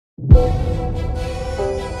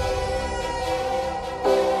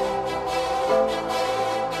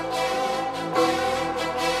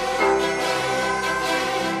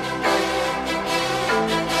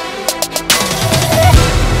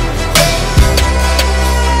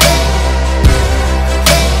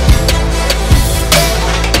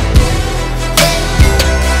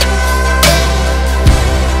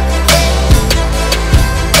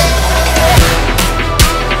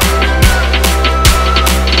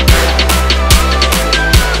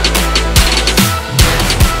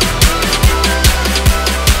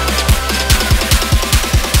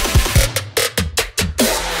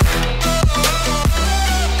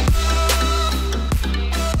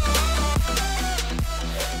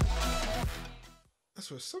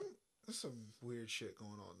There's some weird shit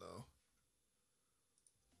going on though.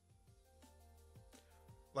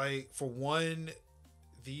 Like for one,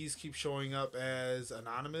 these keep showing up as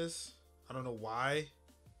anonymous. I don't know why.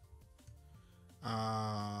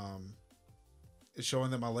 It's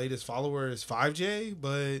showing that my latest follower is 5J,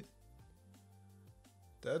 but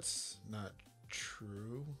that's not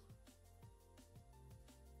true.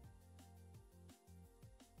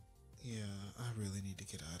 Yeah, I really need to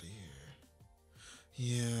get out of here.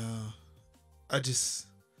 Yeah.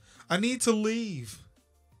 I need to leave.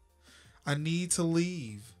 I need to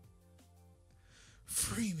leave.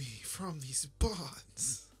 Free me from these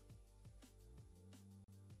bonds.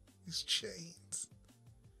 These chains.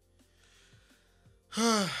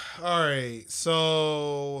 Alright,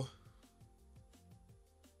 so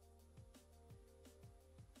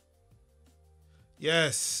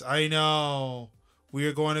yes, I know. We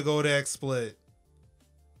are going to go to XSplit.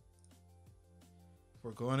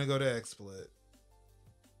 We're going to go to XSplit.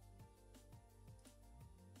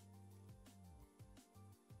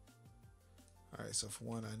 Alright, so for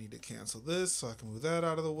one, I need to cancel this so I can move that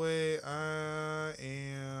out of the way. I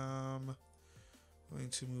am going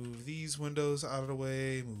to move these windows out of the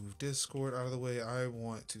way, move Discord out of the way. I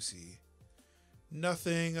want to see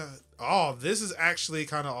nothing. Oh, this is actually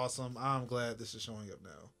kind of awesome. I'm glad this is showing up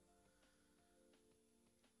now.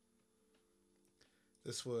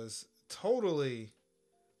 This was totally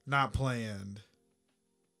not planned.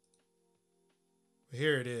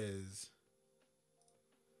 Here it is.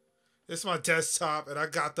 This is my desktop, and I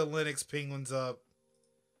got the Linux Penguins up.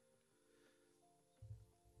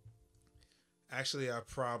 Actually, I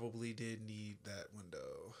probably did need that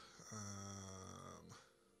window.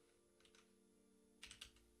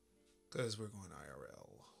 Because we're going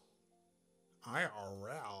IRL.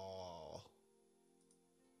 IRL.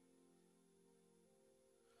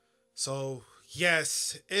 So,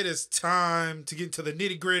 yes, it is time to get into the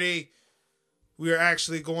nitty gritty. We are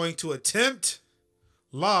actually going to attempt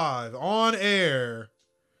live on air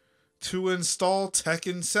to install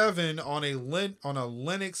Tekken 7 on a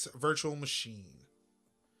Linux virtual machine.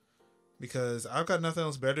 Because I've got nothing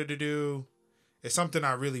else better to do. It's something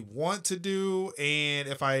I really want to do, and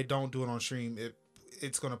if I don't do it on stream,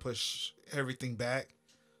 it's going to push everything back.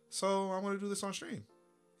 So I'm going to do this on stream.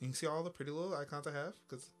 You can see all the pretty little icons I have,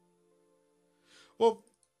 because, well,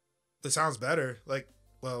 it sounds better. Like,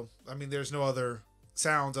 well, I mean, there's no other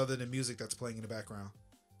sounds other than music that's playing in the background.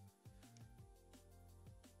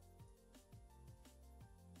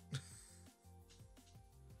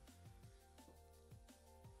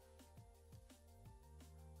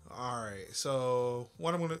 All right, so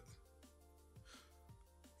what I'm gonna.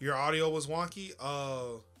 Your audio was wonky.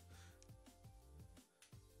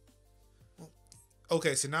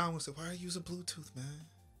 Okay, so now I'm gonna say, why are you using Bluetooth, man?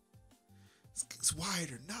 It's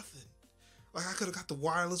wired or nothing. Like I could have got the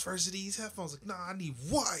wireless version of these headphones. Like, nah, I need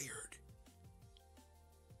wired.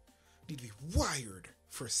 Need to be wired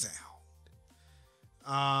for sound.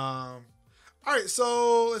 All right,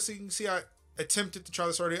 so let's see. You can see I attempted to try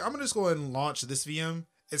this already. I'm gonna just go ahead and launch this VM.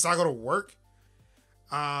 It's not gonna work.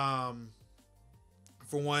 For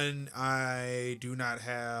one, I do not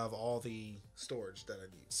have all the storage that I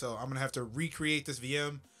need, so I'm gonna have to recreate this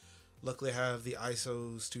VM. Luckily, I have the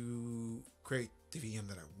ISOs to create the VM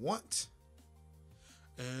that I want.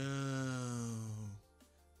 Oh,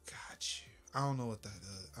 got you. I don't know what that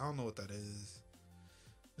is. I don't know what that is.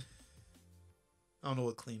 I don't know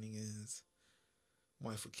what cleaning is.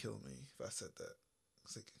 My wife would kill me if I said that.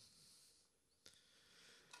 It's like,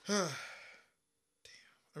 damn,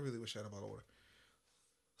 I really wish I had a bottle of water.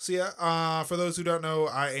 So yeah, for those who don't know,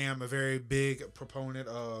 I am a very big proponent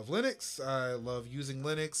of Linux. I love using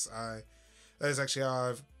Linux. That is actually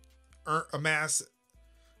how I've amassed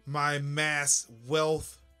my mass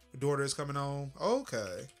wealth. Daughter is coming home.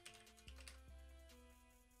 Okay.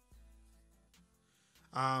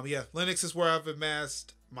 Yeah, Linux is where I've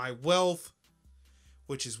amassed my wealth.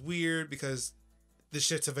 which is weird because this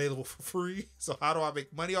shit's available for free. So how do I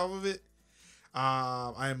make money off of it?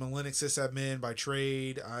 I am a Linux sysadmin by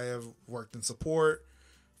trade. I have worked in support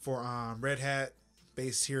for Red Hat,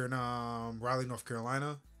 based here in Raleigh, North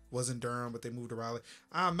Carolina. Was in Durham, but they moved to Raleigh.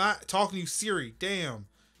 I'm not talking to you, Siri. Damn.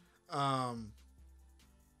 I've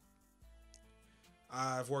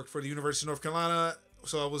worked for the University of North Carolina.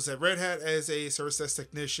 So I was at Red Hat as a service desk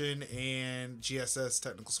technician and GSS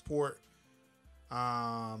technical support.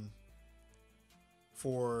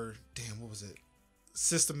 For what was it?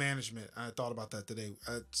 System management. I thought about that today.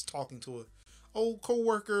 I was talking to a old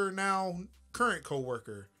coworker, now current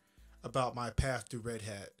coworker, about my path through Red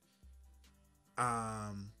Hat.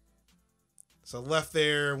 So I left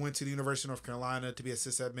there, went to the University of North Carolina to be a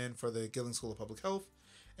sysadmin for the Gilling School of Public Health,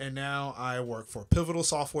 and now I work for Pivotal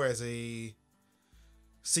Software as a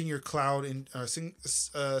senior cloud and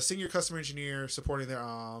senior customer engineer supporting their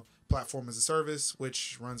platform as a service,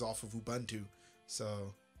 which runs off of Ubuntu.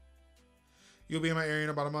 So you'll be in my area in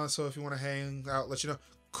about a month. So if you want to hang out, let you know.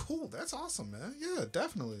 Cool, that's awesome, man. Yeah,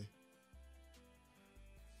 definitely.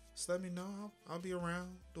 Just let me know. I'll be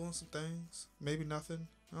around doing some things. Maybe nothing.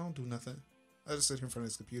 I don't do nothing. I just sit here in front of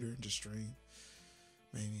this computer and just stream.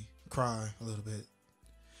 Maybe cry a little bit.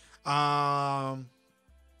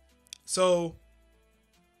 So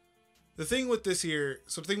the thing with this here,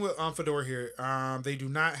 so the thing with Fedora here, they do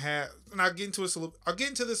not have, and I'll get into this a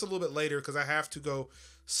little bit later because I have to go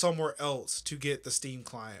somewhere else to get the Steam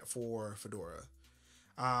client for Fedora.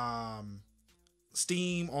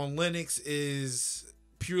 Steam on Linux is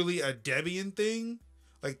purely a Debian thing.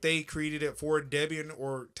 Like they created it for Debian,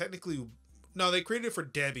 or technically, no, they created it for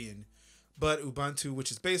Debian, but Ubuntu,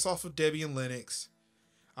 which is based off of Debian Linux,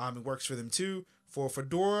 it works for them too. For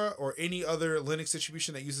Fedora or any other Linux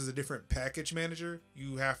distribution that uses a different package manager,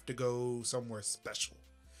 you have to go somewhere special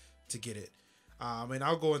to get it. And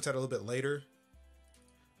I'll go into that a little bit later.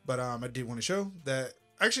 But I did want to show that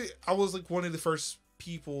actually I was like one of the first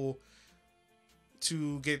people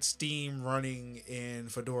to get Steam running in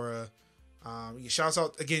Fedora. Shouts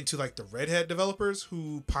out again to like the Red Hat developers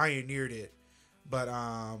who pioneered it. But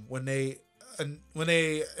when they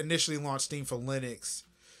initially launched Steam for Linux,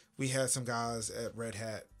 we had some guys at Red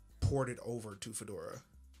Hat ported over to Fedora.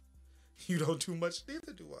 You don't do much,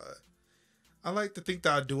 neither do I. I like to think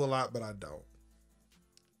that I do a lot, but I don't.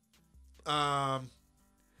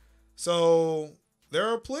 So there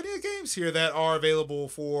are plenty of games here that are available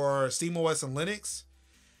for SteamOS and Linux.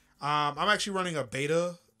 I'm actually running a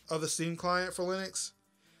beta of the Steam client for Linux,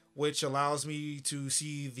 which allows me to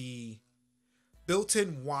see the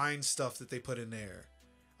built-in wine stuff that they put in there.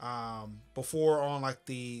 Before on like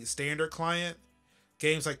the standard client,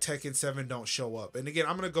 games like Tekken 7 don't show up. And again,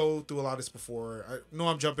 I'm going to go through a lot of this before. I know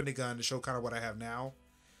I'm jumping the gun to show kind of what I have now.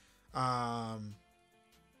 But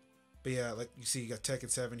yeah, like you see, you got Tekken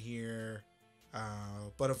 7 here.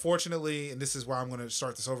 But unfortunately, and this is why I'm going to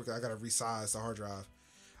start this over because I got to resize the hard drive.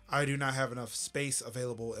 I do not have enough space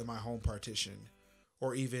available in my home partition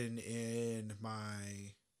or even in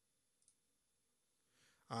my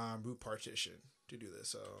root partition to do this.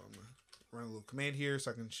 So I'm going to run a little command here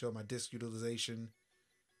so I can show my disk utilization.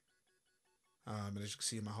 And as you can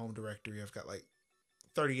see in my home directory, I've got like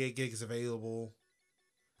 38 gigs available.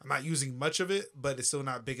 I'm not using much of it, but it's still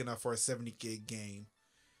not big enough for a 70 gig game.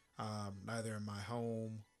 Neither in my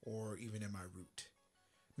home or even in my root.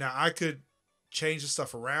 Now I could change the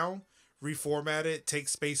stuff around, reformat it, take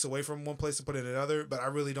space away from one place and put it in another, but I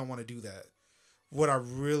really don't want to do that. What I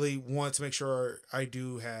really want to make sure I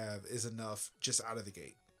do have is enough just out of the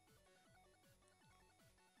gate.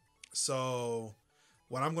 So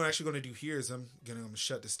what I'm actually going to do here is I'm going to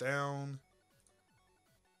shut this down.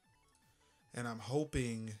 And I'm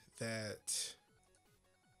hoping that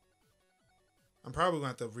I'm probably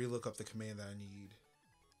going to have to relook up the command that I need.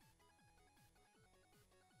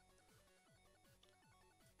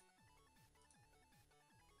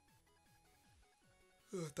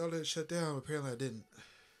 I thought it shut down. Apparently I didn't.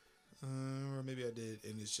 Or maybe I did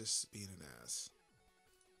and it's just being an ass.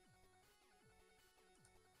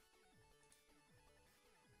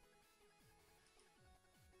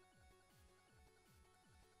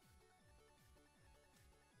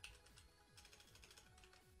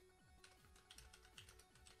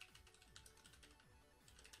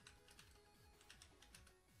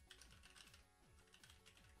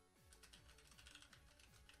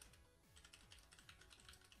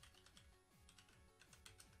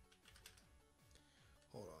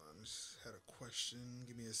 Hold on, just had a question.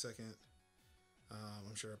 Give me a second.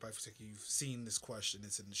 I'm sure probably you've seen this question.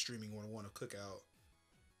 It's in the Streaming 101 of Cookout.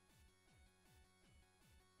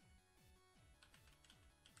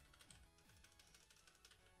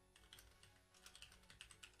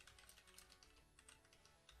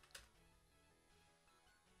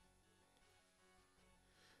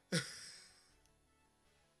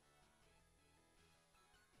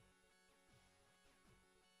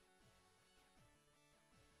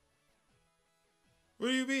 What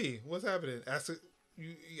do you mean? What's happening?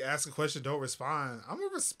 You ask a question, don't respond. I'm gonna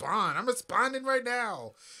respond. I'm responding right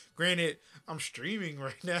now. Granted, I'm streaming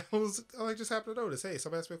right now. I just happened to notice. Hey,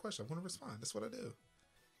 somebody asked me a question. I'm gonna respond. That's what I do.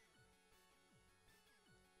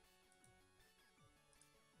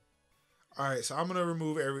 All right, so I'm gonna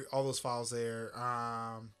remove all those files there.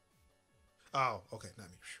 Oh, okay, not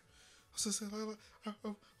me. I was just saying, I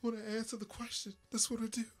want to answer the question. That's what I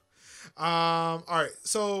do. All right.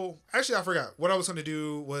 So actually, I forgot what I was going to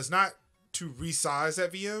do was not to resize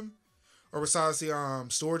that VM or resize the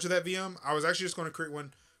storage of that VM. I was actually just going to create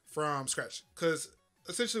one from scratch because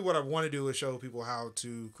essentially what I want to do is show people how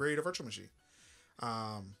to create a virtual machine.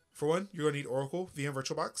 For one, you're going to need Oracle VM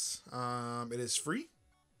VirtualBox. It is free.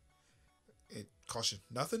 It costs you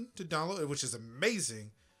nothing to download it, which is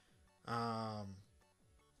amazing.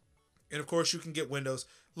 And of course, you can get Windows.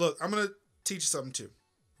 Look, I'm gonna teach you something too.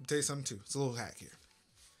 I'll tell you something too. It's a little hack here.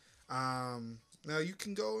 Now you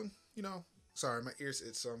can go and sorry, my ears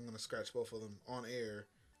itch, so I'm gonna scratch both of them on air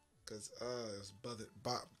because it's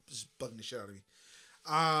just bugging the shit out of me.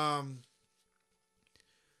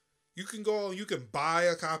 You can go. You can buy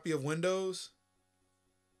a copy of Windows,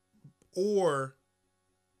 or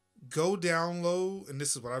go download. And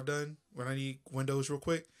this is what I've done when I need Windows real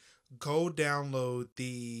quick. Go download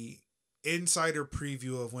the insider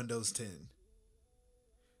preview of Windows 10.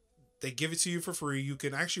 They give it to you for free. You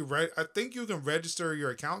can actually I think you can register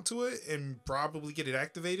your account to it and probably get it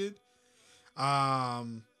activated.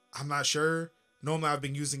 I'm not sure. Normally I've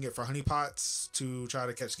been using it for honeypots to try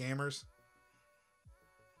to catch scammers.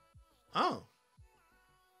 Oh.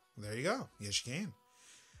 There you go. Yes, you can.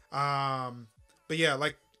 But yeah,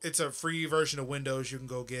 like it's a free version of Windows you can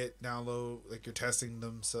go download, like you're testing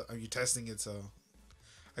them, so you're testing it, so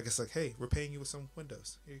I guess like, hey, we're paying you with some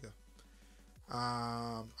Windows. Here you go.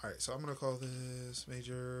 All right, so I'm gonna call this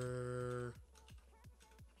Major.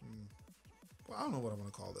 Well, I don't know what I'm gonna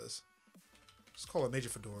call this. Let's call it Major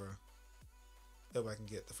Fedora. That way I can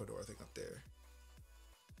get the Fedora thing up there.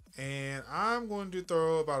 And I'm going to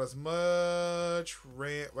throw about as much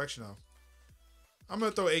RAM. Well, actually, no. I'm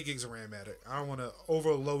going to throw 8 gigs of RAM at it. I don't want to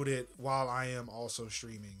overload it while I am also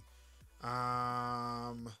streaming.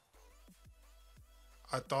 I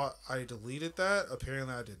thought I deleted that.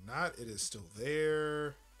 Apparently I did not. It is still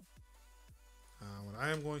there. What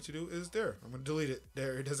I am going to do is there. I'm going to delete it.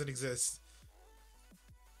 There. It doesn't exist.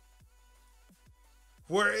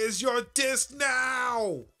 Where is your disk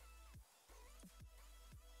now?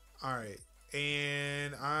 Alright.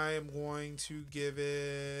 And I am going to give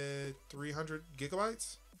it 300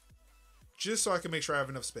 gigabytes. Just so I can make sure I have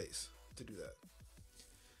enough space to do that.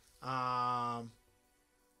 Alright.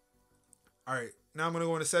 Now I'm going to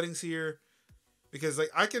go into settings here. Because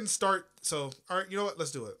like I can start. So, alright, you know what?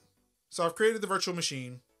 Let's do it. So I've created the virtual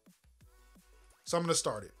machine. So I'm going to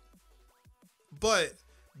start it. But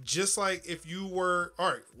just like if you were.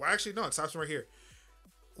 Alright. Well, actually, no. It stops me right here.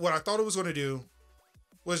 What I thought it was going to do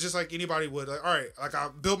was just like anybody would. Like, all right, like I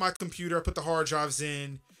built my computer, I put the hard drives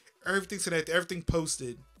in, everything's connected, everything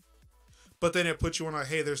posted. But then it puts you on like,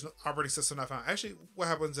 hey, there's no operating system not found. Actually, what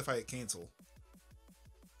happens if I hit cancel?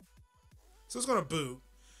 So it's gonna boot.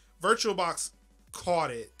 VirtualBox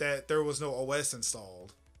caught it that there was no OS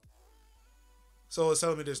installed. So it's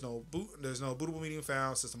telling me there's no bootable medium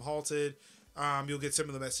found, system halted. You'll get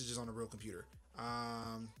similar messages on a real computer.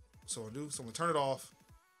 So I'm gonna turn it off.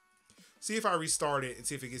 See if I restart it and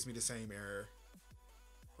see if it gives me the same error.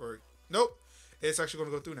 Or, nope. It's actually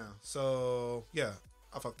going to go through now. So, yeah.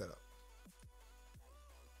 I fucked that up.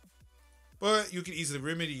 But you can easily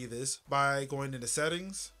remedy this by going into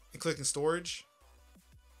settings and clicking storage.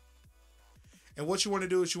 And what you want to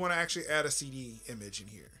do is you want to actually add a CD image in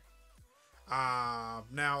here.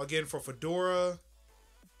 Now, again, for Fedora,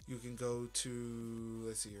 you can go to,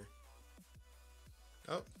 let's see here.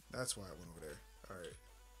 Oh, that's why I went over there. All right.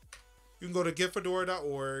 You can go to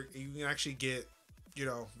getfedora.org and you can actually get,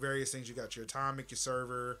 various things. You got your atomic, your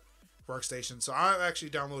server, workstation. So I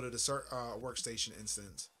actually downloaded a workstation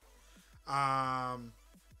instance.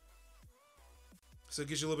 So it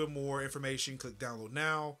gives you a little bit more information. Click download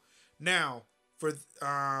now. Now, for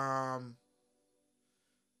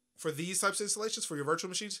these types of installations, for your virtual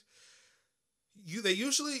machines, they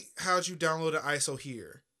usually have you download an ISO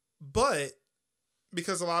here. But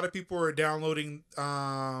because a lot of people are downloading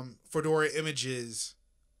Fedora images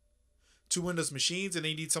to Windows machines and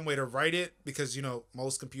they need some way to write it because,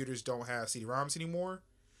 most computers don't have CD-ROMs anymore.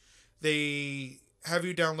 They have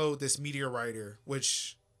you download this Media Writer,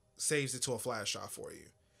 which saves it to a flash drive for you.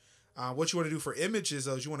 What you want to do for images,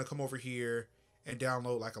 though, is you want to come over here and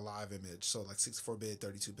download like a live image. So like 64-bit,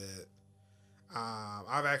 32-bit.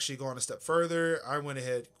 I've actually gone a step further. I went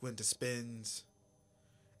to spins,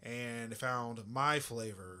 and found my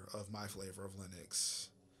flavor of Linux,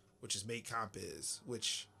 which is Mate Comp is,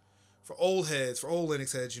 which for old heads, for old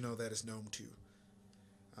Linux heads, you know that is GNOME 2.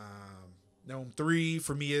 GNOME 3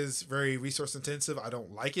 for me is very resource intensive. I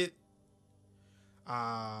don't like it.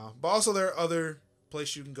 But also there are other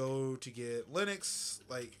places you can go to get Linux.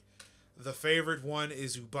 Like the favorite one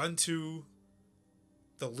is Ubuntu,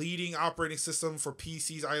 the leading operating system for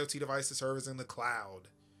PCs, IoT devices, servers in the cloud,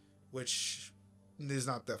 which is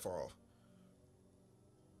not that far off.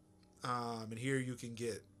 And here you can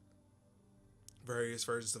get various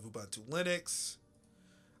versions of Ubuntu Linux.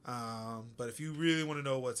 But if you really want to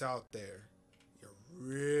know what's out there, you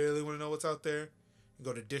can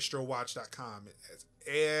go to distrowatch.com. It has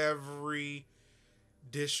every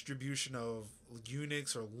distribution of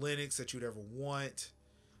Unix or Linux that you'd ever want.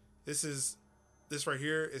 This right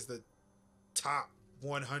here is the top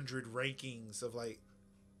 100 rankings of like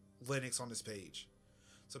Linux on this page.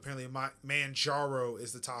 So apparently Manjaro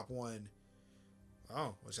is the top one.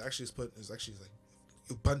 Oh, which actually is actually like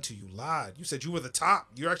Ubuntu, you lied. You said you were the top.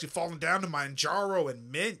 You're actually falling down to Manjaro and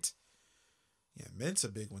Mint. Yeah, Mint's a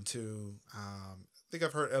big one too. I think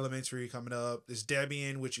I've heard Elementary coming up. There's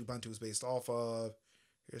Debian, which Ubuntu is based off of.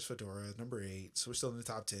 Here's Fedora, number 8. So we're still in the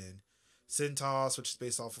top 10. CentOS, which is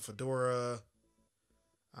based off of Fedora.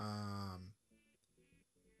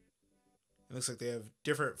 It looks like they have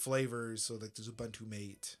different flavors. So like there's Ubuntu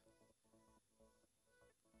Mate.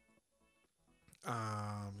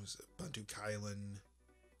 There's Ubuntu Kylin.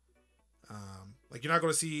 Like you're not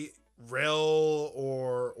going to see RHEL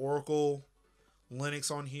or Oracle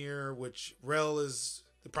Linux on here, which RHEL is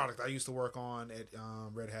the product I used to work on at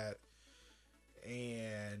Red Hat,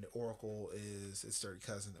 and Oracle is its third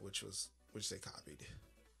cousin, which they copied.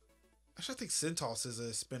 Actually, I think CentOS is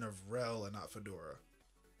a spin of RHEL and not Fedora.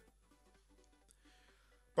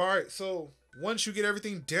 All right, so once you get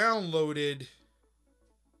everything downloaded,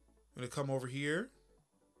 I'm going to come over here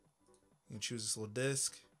and choose this little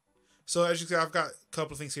disk. So as you can see, I've got a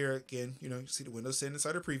couple of things here. Again, you see the Windows 10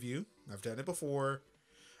 Insider Preview. I've done it before.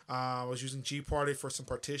 I was using gparted for some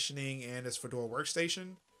partitioning and this Fedora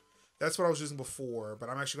workstation. That's what I was using before, but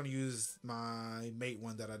I'm actually going to use my Mate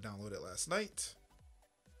one that I downloaded last night.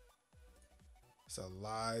 It's a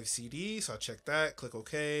live CD, so I check that, click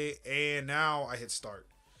OK, and now I hit start.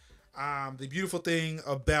 The beautiful thing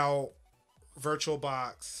about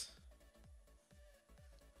VirtualBox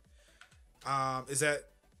is that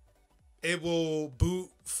it will boot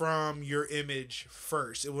from your image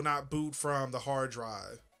first. It will not boot from the hard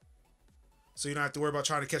drive. So you don't have to worry about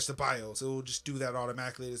trying to catch the BIOS. It will just do that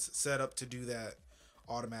automatically. It's set up to do that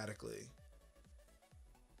automatically.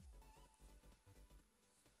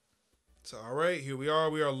 So, all right, here we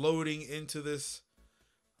are. We are loading into this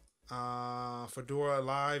Fedora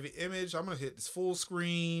live image. I'm going to hit this full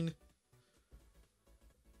screen.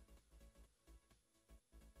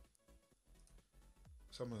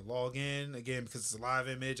 So I'm going to log in again because it's a live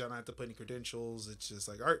image. I don't have to put any credentials. It's just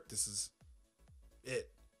like, all right, this is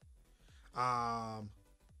it.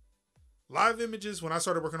 Live images when I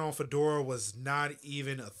started working on Fedora was not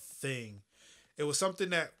even a thing. It was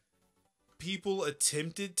something that people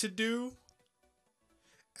attempted to do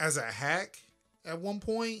as a hack at one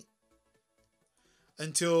point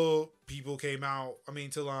until people came out.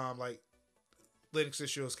 Until like Linux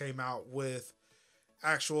issues came out with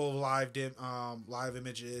actual live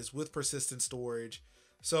images with persistent storage.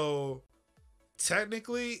 So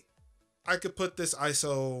technically, I could put this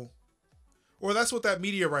ISO, or that's what that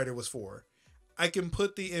media writer was for. I can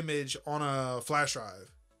put the image on a flash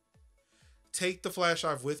drive, take the flash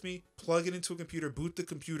drive with me, plug it into a computer, boot the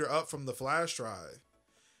computer up from the flash drive,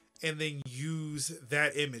 and then use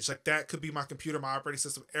that image. Like that could be my computer, my operating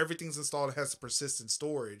system. Everything's installed. It has persistent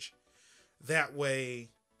storage. That way,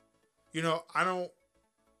 I don't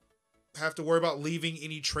have to worry about leaving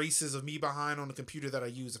any traces of me behind on the computer that I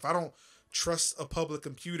use. If I don't trust a public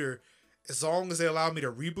computer, as long as they allow me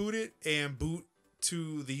to reboot it and boot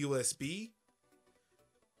to the USB,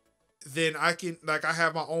 then I can, I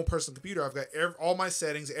have my own personal computer. I've got all my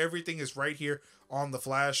settings. Everything is right here on the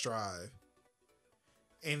flash drive.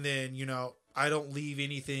 And then, I don't leave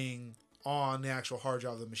anything on the actual hard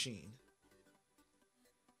drive of the machine.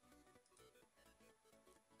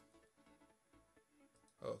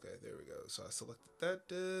 Okay, there we go. So I selected that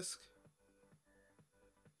disk.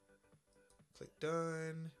 Click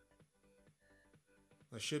done.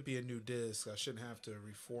 There should be a new disk. I shouldn't have to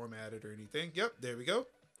reformat it or anything. Yep, there we go.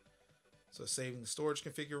 So saving the storage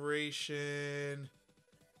configuration.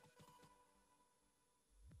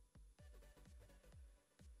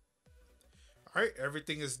 All right,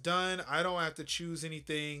 everything is done. I don't have to choose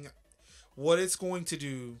anything. What it's going to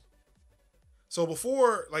do. So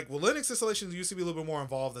before, like, well, Linux installations used to be a little bit more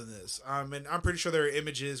involved than this. And I'm pretty sure there are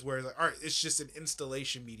images where, like, all right, it's just an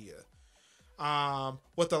installation media.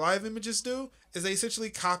 What the live images do is they essentially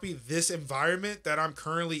copy this environment that I'm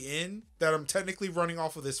currently in, that I'm technically running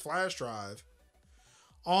off of this flash drive,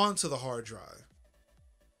 onto the hard drive.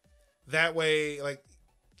 That way, like,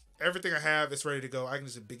 everything I have is ready to go. I can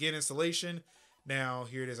just begin installation. Now,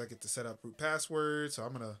 here it is. I get to set up root password. So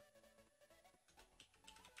I'm going to...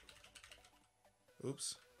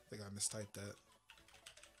 Oops. I think I mistyped that.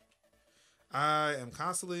 I am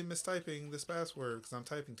constantly mistyping this password because I'm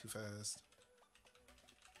typing too fast.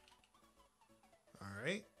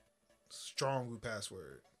 Alright. Strong root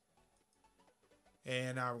password.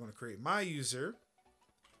 And now we're going to create my user.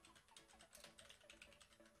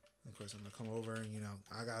 Of course, I'm going to come over and, you know,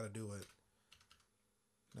 I got to do it.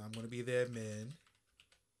 Now I'm going to be the admin.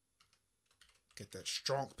 Get that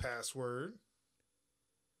strong password.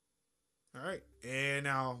 All right. And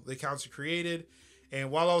now the accounts are created. And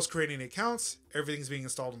while I was creating the accounts, everything's being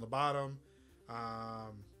installed on the bottom.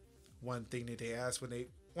 One thing that they asked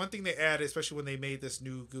one thing they added, especially when they made this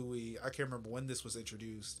new GUI, I can't remember when this was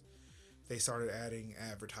introduced. They started adding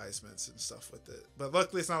advertisements and stuff with it. But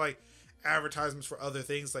luckily, it's not like advertisements for other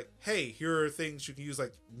things. Like, hey, here are things you can use,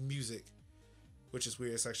 like music, which is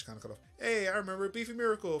weird. It's actually kind of cut off. Hey, I remember Beefy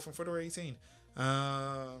Miracle from February 18.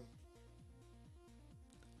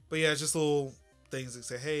 But yeah, just little things that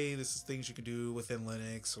say, hey, this is things you can do within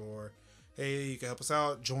Linux, or hey, you can help us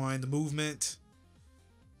out, join the movement.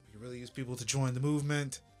 We can really use people to join the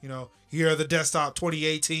movement. You know, here are the desktop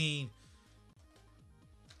 2018.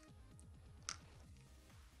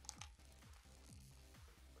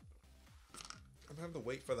 I'm having to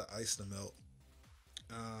wait for the ice to melt.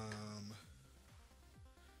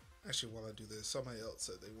 Actually, while I do this, somebody else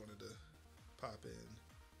said they wanted to pop in.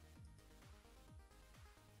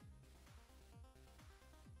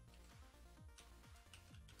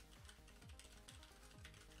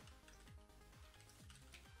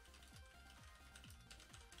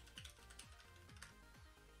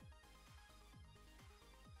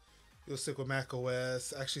 You'll stick with Mac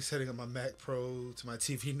OS. Actually setting up my Mac Pro to my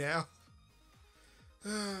TV now.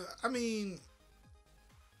 I mean,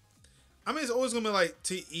 it's always gonna be like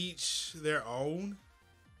to each their own.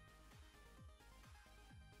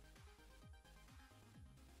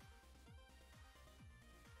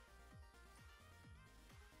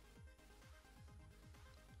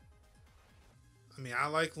 I mean, I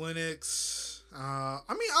like Linux. I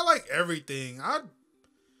mean, I like everything. I'd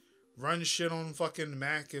run shit on fucking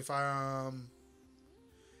Mac if I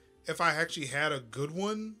actually had a good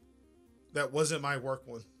one that wasn't my work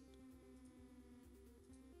one.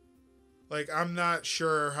 Like, I'm not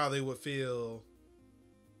sure how they would feel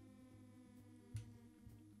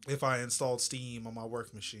if I installed Steam on my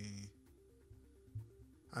work machine.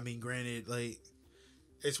 I mean, granted, like,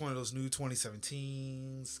 it's one of those new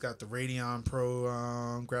 2017s. It's got the Radeon Pro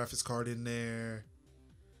graphics card in there.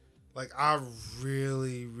 Like, I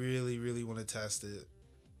really, really, really want to test it.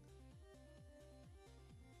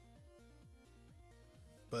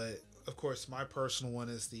 But, of course, my personal one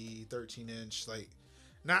is the 13-inch. Like,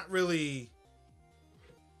 not really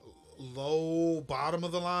low bottom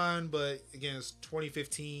of the line, but, again, it's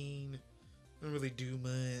 2015. Doesn't really do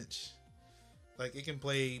much. Like, it can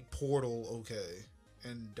play Portal okay.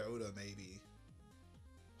 And Dota, maybe.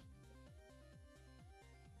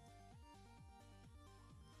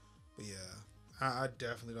 But yeah, I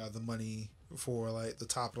definitely don't have the money for like the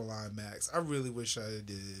top of the line Macs. I really wish I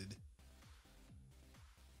did.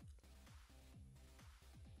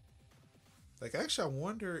 Like, actually, I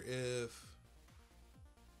wonder if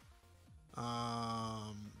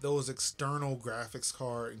those external graphics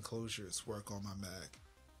card enclosures work on my Mac.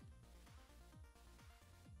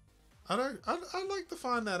 I'd like to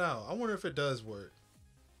find that out. I wonder if it does work.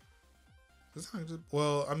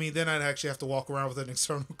 Well, I mean, then I'd actually have to walk around with an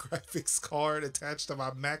external graphics card attached to my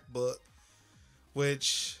MacBook,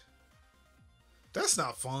 which, that's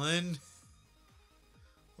not fun.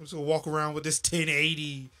 I'm just gonna walk around with this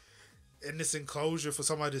 1080 in this enclosure for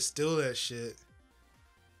somebody to steal that shit.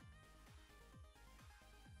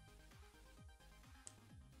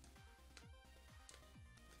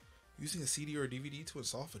 Using a CD or a DVD to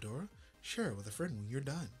install Fedora? Share it with a friend when you're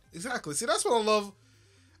done. Exactly. See, that's what I love.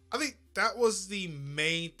 I think that was the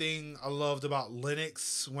main thing I loved about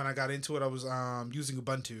Linux when I got into it. I was using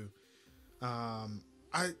Ubuntu.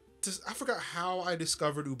 I forgot how I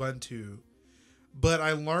discovered Ubuntu, but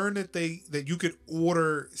I learned that you could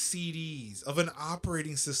order CDs of an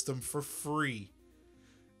operating system for free.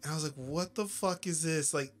 And I was like, what the fuck is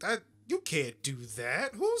this? Like, that, you can't do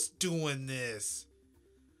that. Who's doing this?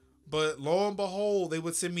 But lo and behold, they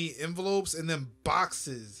would send me envelopes and then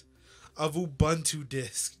boxes of Ubuntu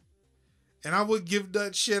discs. And I would give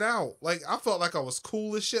that shit out. Like, I felt like I was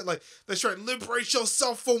cool as shit. Like, they tried to liberate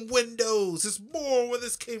yourself from Windows. It's more where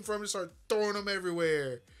this came from. And start throwing them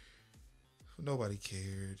everywhere. Nobody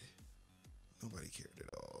cared. Nobody cared at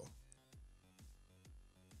all.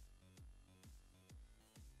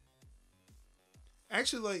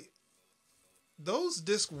 Actually, like, those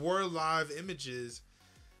discs were live images.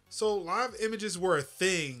 So live images were a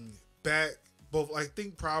thing back, both I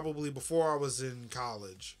think probably before I was in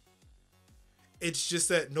college. It's just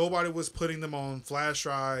that nobody was putting them on flash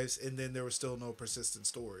drives, and then there was still no persistent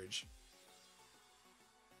storage.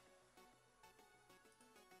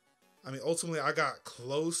 I mean, ultimately, I got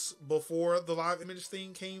close before the live image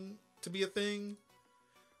thing came to be a thing,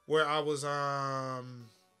 where I was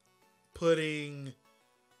putting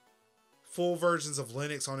full versions of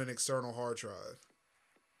Linux on an external hard drive,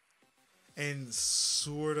 and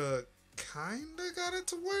sorta, kinda got it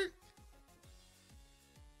to work.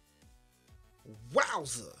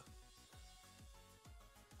 Wowza!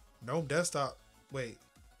 GNOME Desktop. Wait.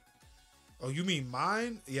 Oh, you mean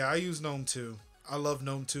mine? Yeah, I use GNOME too. I love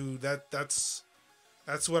GNOME too. That's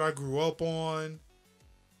what I grew up on.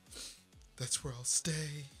 That's where I'll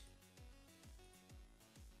stay.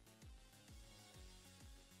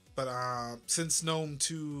 But since GNOME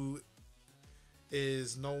 2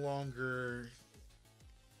 is no longer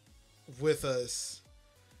with us,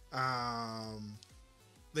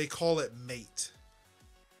 they call it Mate.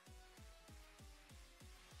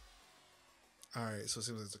 Alright, so it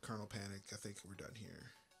seems like it's a kernel panic. I think we're done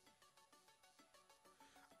here.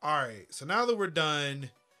 Alright, so now that we're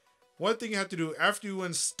done, one thing you have to do after you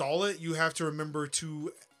install it, you have to remember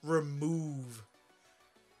to remove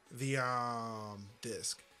the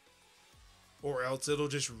disk. Or else it'll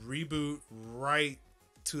just reboot right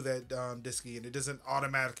to that disk and it doesn't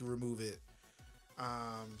automatically remove it.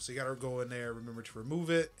 So you gotta go in there, remember to remove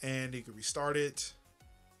it, and you can restart it.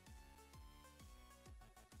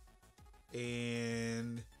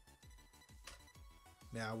 And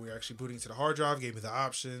now we're actually booting to the hard drive. Gave me the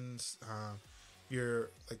options.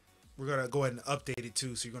 We're gonna go ahead and update it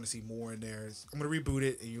too, so you're gonna see more in there. I'm gonna reboot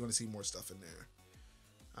it, and you're gonna see more stuff in there.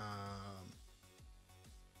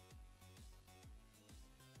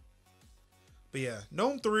 But yeah,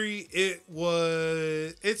 GNOME 3,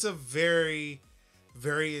 it's a very,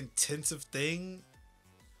 very intensive thing.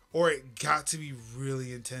 Or it got to be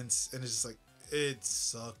really intense, and it's just like, it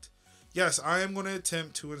sucked. Yes, I am going to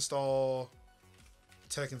attempt to install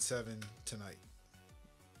Tekken 7 tonight.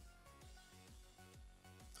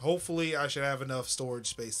 Hopefully, I should have enough storage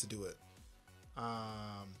space to do it.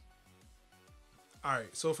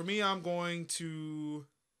 Alright, so for me, I'm going to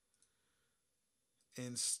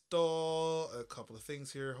install a couple of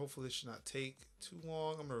things here. Hopefully, this should not take too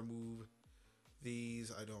long. I'm going to remove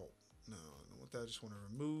these. I don't want that. I just want to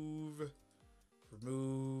remove.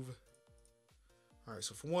 Alright,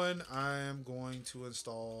 so for one, I am going to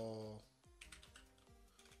install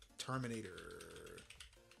Terminator,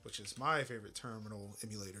 which is my favorite terminal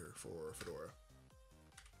emulator for Fedora.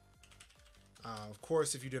 Of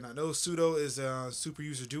course, if you do not know, sudo is a super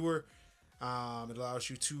user doer. It allows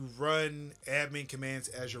you to run admin commands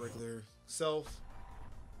as your regular self.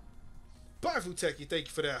 Bye, Futeki. Thank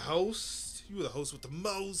you for that, host. You were the host with the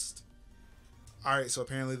most. Alright, so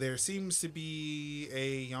apparently there seems to be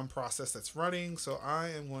a Yum process that's running, so I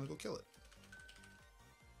am going to go kill it.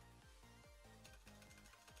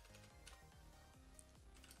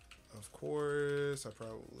 Of course, I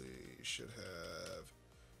probably should have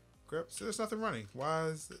grabbed. So there's nothing running. Why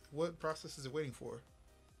is it, what process is it waiting for?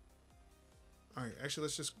 Alright, actually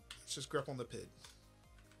let's just grep on the PID.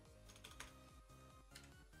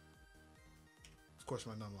 Of course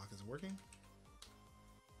my numlock isn't working.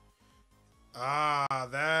 Ah,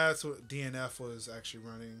 that's what DNF was actually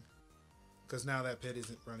running. Because now that PID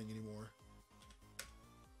isn't running anymore.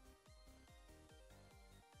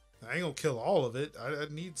 I ain't gonna kill all of it. I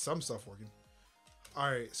need some stuff working.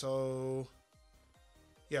 Alright, so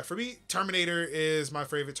yeah, for me, Terminator is my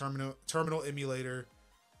favorite terminal emulator.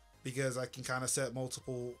 Because I can kind of set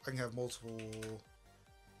multiple, I can have multiple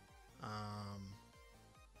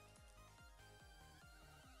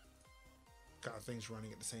kind of things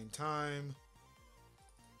running at the same time.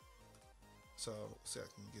 So, see, I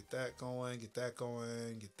can get that going, get that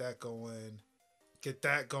going, get that going, get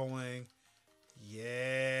that going.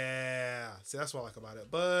 Yeah. See, that's what I like about it.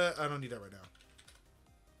 But I don't need that right now.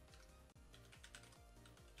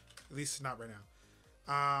 At least not right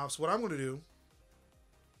now. So what I'm going to do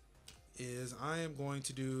is I am going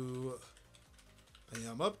to do a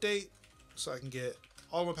Yum update so I can get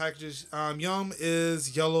all my packages. Yum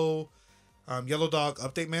is Yellow Dog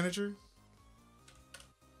Update Manager.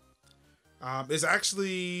 It's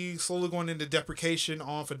actually slowly going into deprecation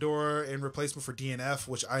on Fedora in replacement for DNF,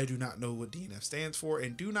 which I do not know what DNF stands for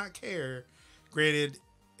and do not care. Granted,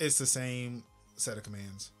 it's the same set of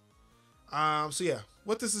commands. So yeah,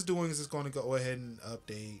 what this is doing is it's going to go ahead and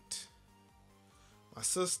update my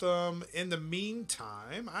system. In the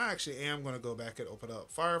meantime, I actually am going to go back and open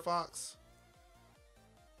up Firefox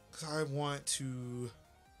because I want to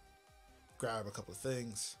grab a couple of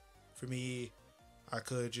things. For me, I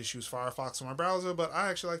could just use Firefox on my browser, but I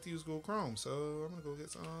actually like to use Google Chrome, so I'm going to go get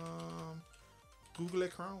some Google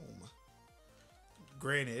Chrome.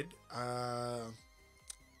 Granted, I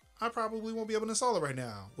probably won't be able to install it right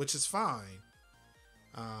now, which is fine.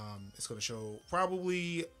 It's going to show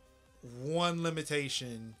probably one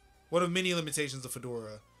of many limitations of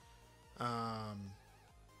Fedora.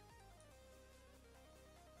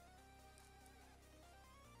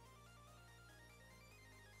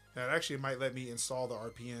 That actually might let me install the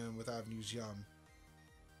RPM without having to use Yum.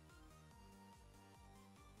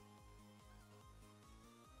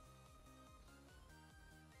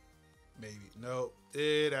 Maybe. Nope.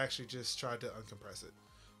 It actually just tried to uncompress it.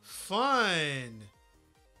 Fun!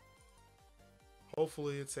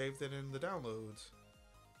 Hopefully it saved it in the downloads.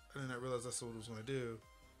 I did not realize that's what it was going to do.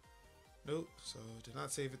 Nope. So did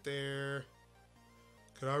not save it there.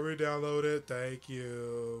 Could I re-download it? Thank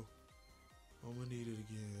you. I'm going to need it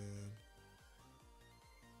again.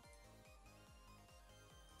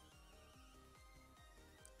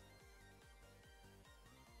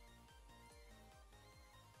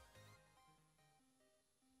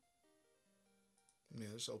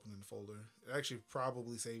 Yeah, just opening the folder. It actually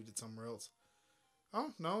probably saved it somewhere else.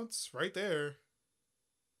 Oh, no, it's right there.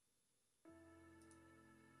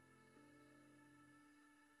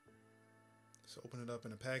 So open it up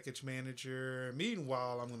in a package manager.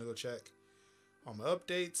 Meanwhile, I'm going to go check all my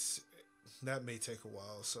updates. That may take a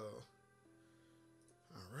while, so.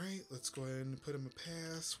 Alright, let's go ahead and put in my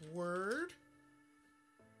password.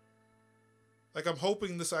 Like, I'm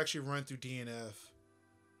hoping this will actually run through DNF.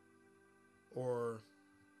 Or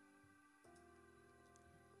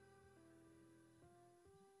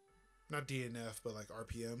not DNF, but like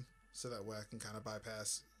RPM, so that way I can kind of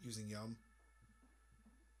bypass using Yum.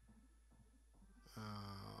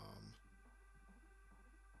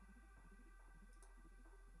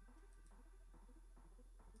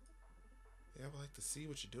 Yeah, I would like to see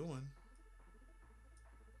what you're doing.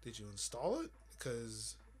 Did you install it?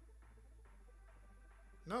 Because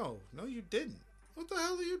no, you didn't. What the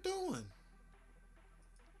hell are you doing?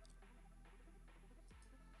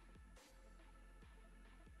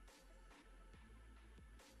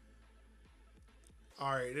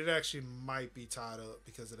 Alright, it actually might be tied up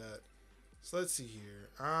because of that. So let's see here.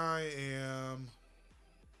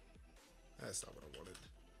 That's not what I wanted.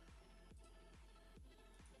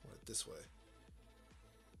 I want it this way.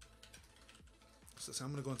 So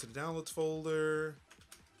I'm going to go into the downloads folder.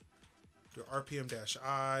 Do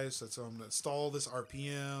RPM-I. So I'm going to install this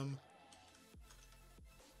RPM.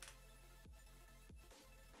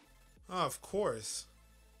 Oh, of course.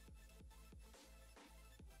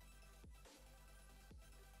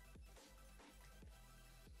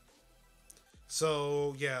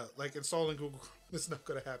 So yeah, like installing Google Chrome is not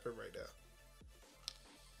going to happen right now.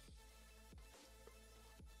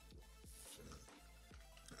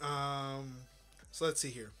 So let's see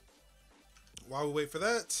here. While we wait for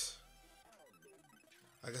that,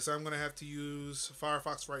 I guess I'm going to have to use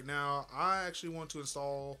Firefox right now. I actually want to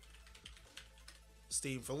install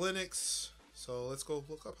Steam for Linux. So let's go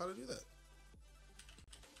look up how to do that.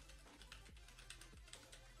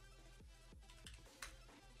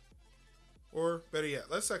 Or better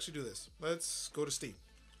yet, let's actually do this. Let's go to Steam.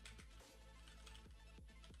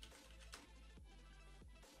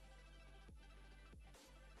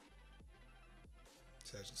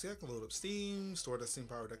 So as you can see, I can load up Steam,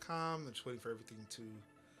 store.steampower.com. I'm just waiting for everything to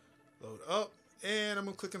load up. And I'm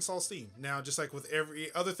going to click install Steam. Now, just like with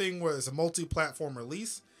every other thing where it's a multi-platform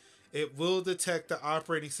release, it will detect the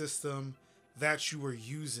operating system that you are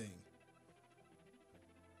using.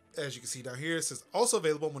 As you can see down here, it says also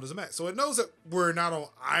available on Windows and Mac. So it knows that we're not on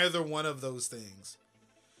either one of those things.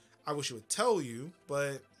 I wish it would tell you,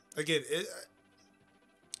 but again,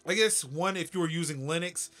 I guess one, if you're using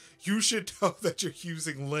Linux, you should know that you're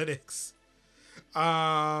using Linux.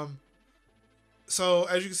 So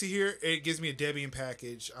as you can see here, it gives me a Debian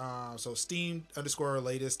package. So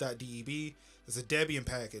steam_latest.deb is a Debian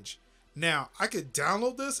package. Now I could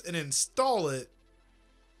download this and install it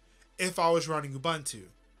if I was running Ubuntu.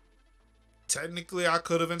 Technically, I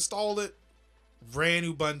could have installed it, ran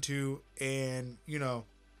Ubuntu, and,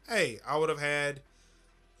 hey, I would have had,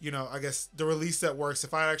 I guess the release that works.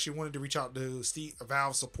 If I actually wanted to reach out to Steam,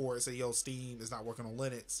 Valve support and say, yo, Steam is not working on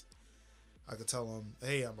Linux, I could tell them,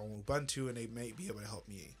 hey, I'm on Ubuntu, and they may be able to help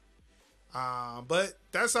me. But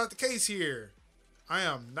that's not the case here. I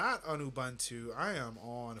am not on Ubuntu. I am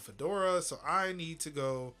on Fedora, so I need to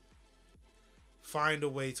go find a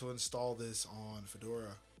way to install this on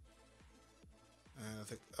Fedora. And I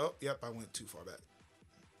think, oh, yep, I went too far back.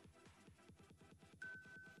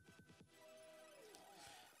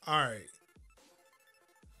 All right.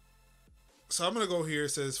 So I'm going to go here. It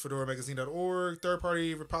says fedoramagazine.org,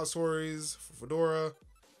 third-party repositories for Fedora.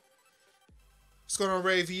 What's going on,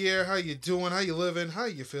 Ray Vier? How you doing? How you living? How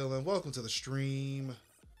you feeling? Welcome to the stream.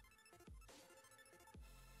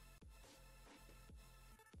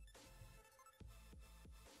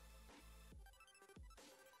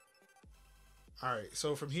 All right,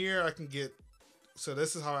 so from here I can get, so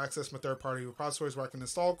this is how I access my third-party repositories, where I can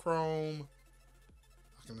install Chrome.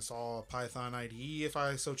 I can install Python IDE if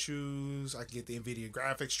I so choose. I can get the NVIDIA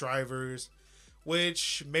graphics drivers,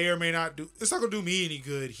 which may or may not do, it's not going to do me any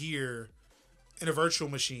good here in a virtual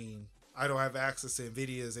machine. I don't have access to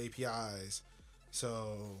NVIDIA's APIs.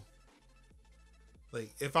 So, like,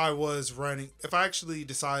 if I actually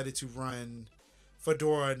decided to run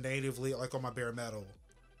Fedora natively, like on my bare metal,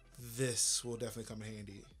 this will definitely come in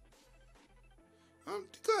handy. I'm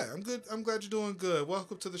good. I'm good. I'm glad you're doing good.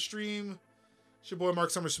 Welcome to the stream. It's your boy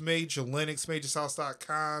Mark Summers from Major Linux,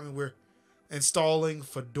 MajorsHouse.com, and we're installing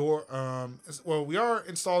Fedora. Well, we are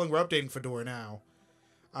installing. We're updating Fedora now.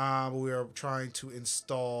 But we are trying to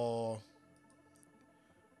install.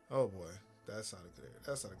 Oh boy, that's not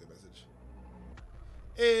a good message.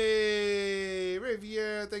 Hey,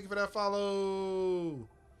 Riviere, thank you for that follow.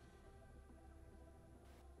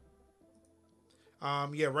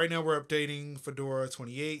 Yeah, right now we're updating Fedora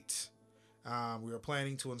 28. We are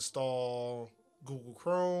planning to install Google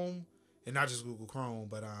Chrome, and not just Google Chrome,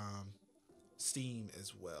 but Steam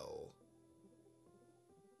as well.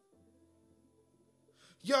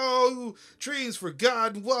 Yo, Dreams for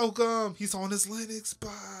God, welcome. He's on his Linux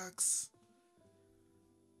box.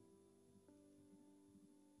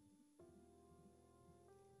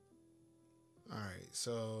 All right,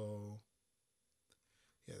 so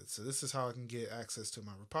yeah, so this is how I can get access to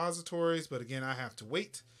my repositories. But again, I have to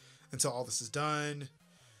wait until all this is done.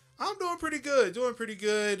 I'm doing pretty good.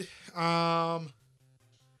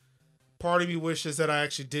 Part of me wishes that I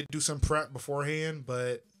actually did do some prep beforehand,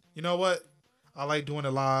 but you know what? I like doing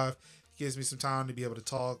it live. It gives me some time to be able to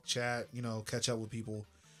talk, chat, catch up with people.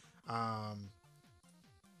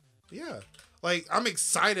 Yeah. Like, I'm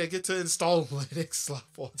excited. I get to install Linux stuff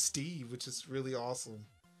on Steam, which is really awesome.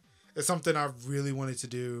 It's something I really wanted to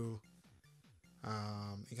do.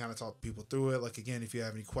 And kind of talk people through it. Like, again, if you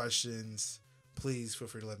have any questions, please feel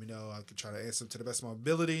free to let me know. I can try to answer them to the best of my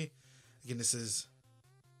ability. Again, this is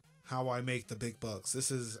how I make the big bucks. This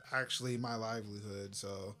is actually my livelihood.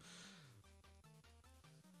 So,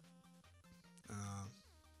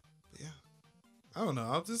 yeah, I don't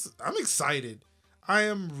know. I'm excited. I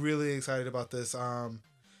am really excited about this. And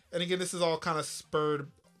again, this is all kind of spurred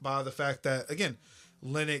by the fact that, again,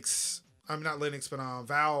 Linux, not Linux, but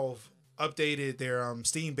Valve updated their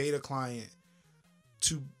Steam beta client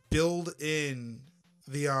to build in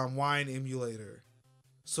the Wine emulator.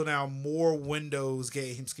 So now more Windows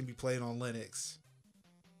games can be played on Linux.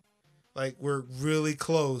 Like, we're really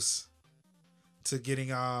close to getting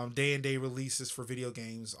day and day releases for video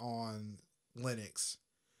games on Linux.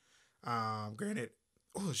 Granted,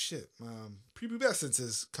 oh shit, Prepubescence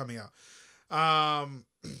is coming out.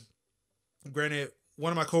 Granted,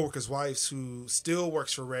 one of my coworkers' wives who still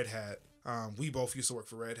works for Red Hat, we both used to work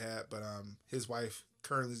for Red Hat, but his wife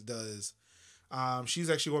currently does. She's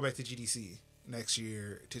actually going back to GDC next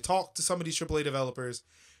year to talk to some of these AAA developers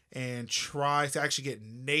and try to actually get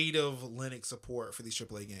native Linux support for these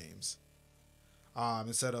AAA games.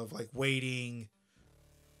 Instead of like waiting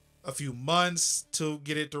a few months to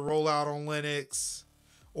get it to roll out on Linux,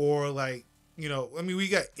 or like, we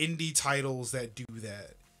got indie titles that do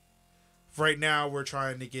that. Right now, we're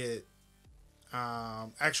trying to get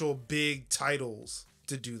actual big titles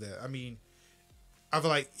to do that. I feel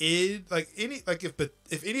like id,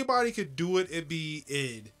 if anybody could do it, it'd be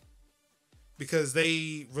id, because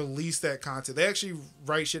they release that content. They actually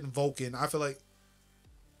write shit in Vulkan. I feel like,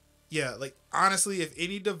 yeah, like, honestly, if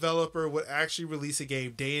any developer would actually release a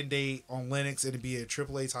game day and date on Linux and it'd be a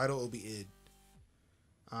AAA title, it would be id.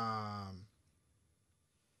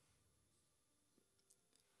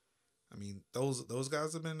 I mean, those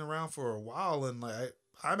guys have been around for a while, and like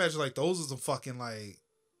I imagine like those are some fucking like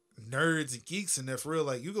nerds and geeks in there for real.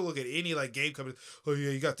 Like you can look at any like game company. Oh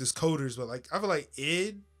yeah, you got this coders, but like I feel like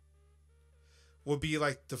id would be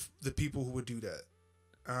like the people who would do that.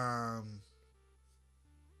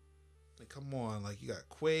 Like come on, like you got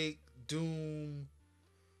Quake, Doom,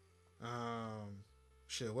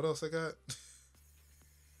 shit. What else I got?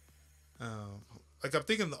 um, like I'm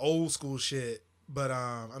thinking the old school shit, but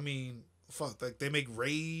I mean, fuck, like they make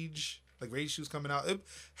Rage. Like Rage 2's coming out.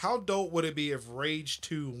 How dope would it be if Rage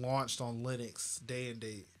 2 launched on Linux day and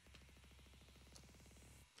date?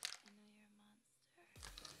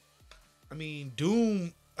 I mean,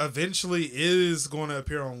 Doom eventually is going to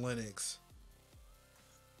appear on Linux.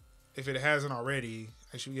 If it hasn't already,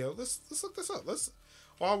 actually, yeah, let's look this up.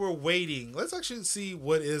 While we're waiting, let's actually see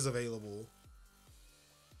what is available.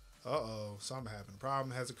 Uh-oh, something happened.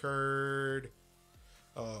 Problem has occurred.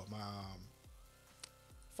 Oh, my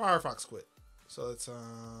Firefox quit. So it's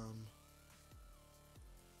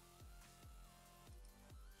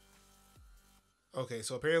okay,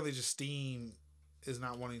 so apparently just Steam is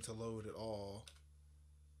not wanting to load at all.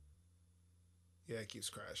 Yeah, it keeps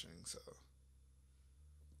crashing, so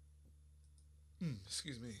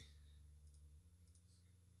excuse me.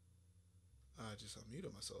 I just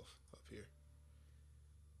unmuted myself up here.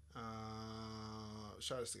 Let's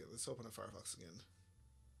try this again. Let's open up Firefox again.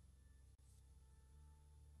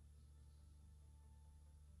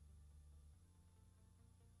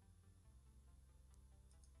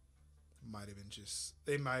 Might have been just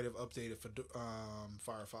they might have updated for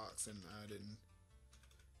Firefox and I didn't.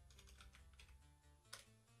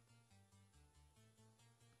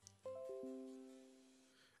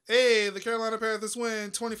 Hey, the Carolina Panthers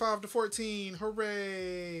win 25-14.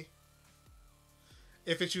 Hooray!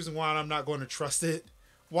 If it's using wine, I'm not going to trust it.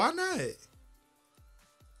 Why not?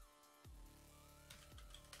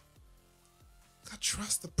 I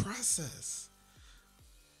trust the process.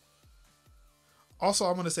 Also,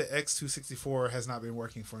 I'm going to say X264 has not been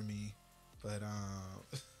working for me. But,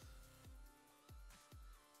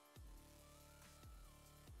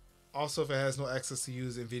 also, if it has no access to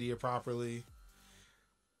use NVIDIA properly.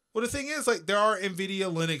 Well, the thing is, like, there are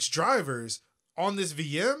NVIDIA Linux drivers. On this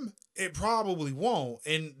VM, it probably won't.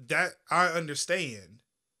 And that, I understand.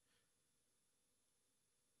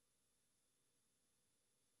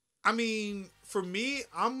 I mean, for me,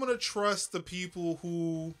 I'm going to trust the people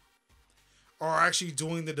who are actually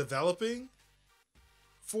doing the developing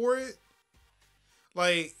for it.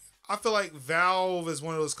 Like, I feel like Valve is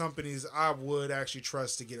one of those companies I would actually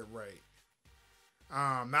trust to get it right.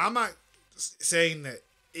 Now, I'm not saying that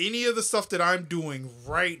any of the stuff that I'm doing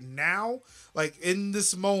right now, like in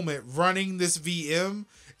this moment, running this VM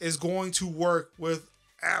is going to work with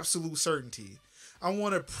absolute certainty. I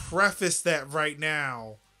want to preface that right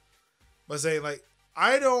now by saying, like,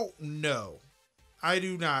 I don't know. I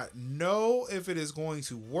do not know if it is going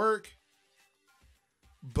to work,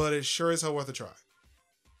 but it sure is hell worth a try.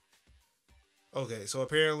 Okay, so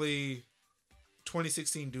apparently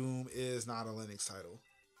 2016 Doom is not a Linux title.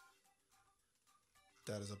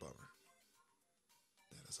 That is a bummer.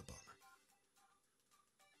 That is a bummer.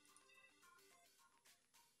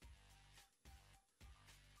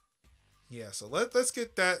 Yeah, so let's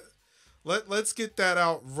get that let's get that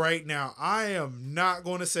out right now. I am not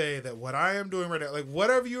going to say that what I am doing right now, like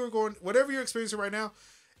whatever you're experiencing right now,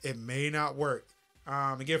 it may not work.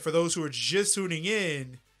 Again, for those who are just tuning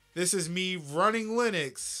in, this is me running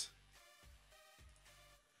Linux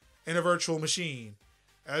in a virtual machine.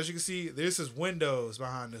 As you can see, this is Windows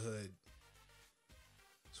behind the hood.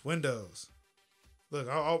 It's Windows. Look,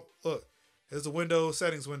 look. Here's the Windows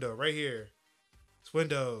settings window right here. It's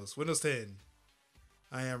Windows 10.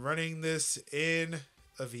 I am running this in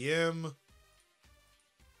a VM.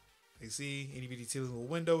 You see, NVDT little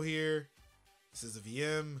window here. This is a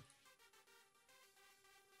VM.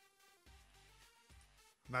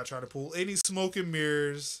 I'm not trying to pull any smoke and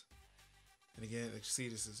mirrors. And again, like you see,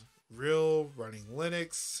 this is real running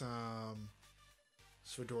Linux.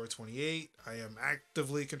 It's Fedora 28. I am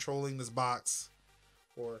actively controlling this box,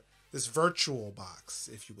 or this virtual box,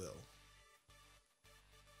 if you will.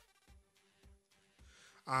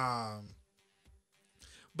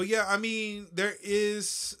 But yeah, I mean, there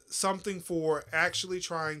is something for actually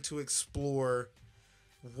trying to explore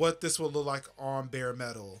what this will look like on bare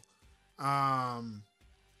metal. The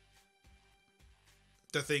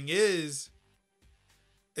thing is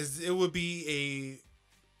it would be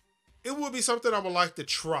something I would like to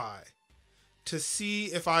try to see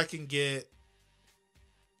if I can get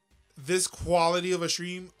this quality of a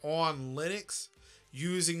stream on Linux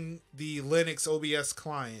using the Linux OBS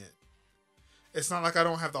client. It's not like I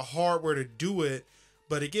don't have the hardware to do it,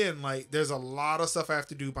 but again, like there's a lot of stuff I have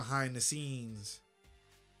to do behind the scenes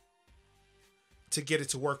to get it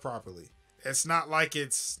to work properly. It's not like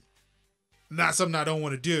it's not something I don't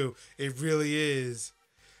want to do. It really is.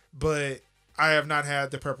 But I have not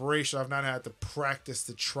had the preparation. I've not had the practice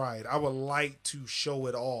to try it. I would like to show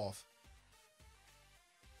it off.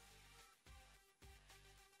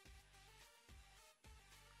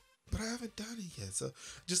 But I haven't done it yet. So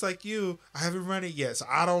just like you, I haven't run it yet. So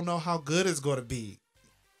I don't know how good it's going to be.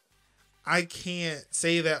 I can't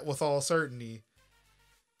say that with all certainty.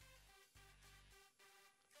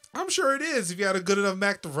 I'm sure it is if you had a good enough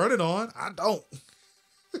Mac to run it on. I don't.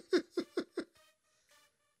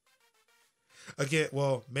 Again,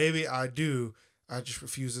 well, maybe I do. I just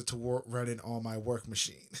refuse it to run it on my work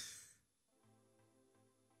machine.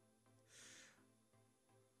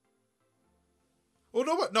 Well,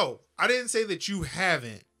 no, what? No, I didn't say that you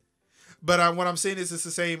haven't. But what I'm saying is, it's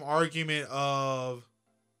the same argument of,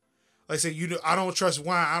 like, say I don't trust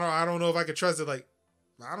wine. I don't know if I can trust it. Like,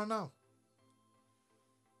 I don't know.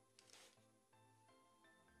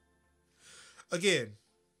 Again,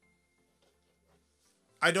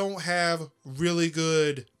 I don't have really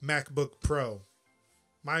good MacBook Pro.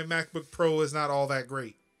 My MacBook Pro is not all that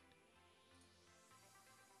great.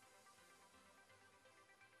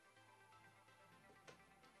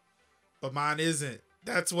 But mine isn't.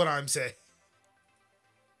 That's what I'm saying.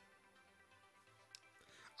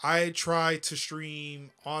 I tried to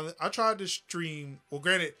stream. Well,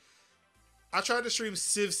 granted, I tried to stream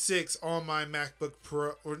Civ 6 on my MacBook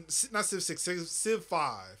Pro, or not Civ 6, Civ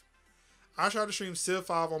 5. I tried to stream Civ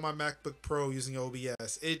 5 on my MacBook Pro using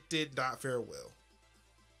OBS. It did not fare well.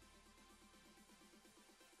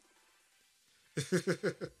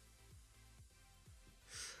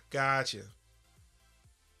 Gotcha.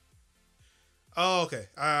 Oh, okay.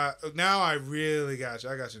 Now I really got you.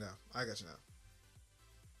 I got you now. I got you now.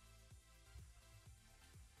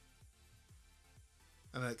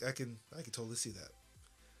 And I can totally see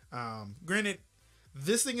that. Granted,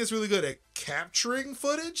 this thing is really good at capturing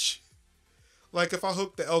footage. Like if I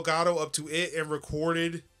hooked the Elgato up to it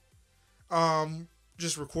and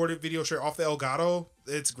just recorded video straight off the Elgato,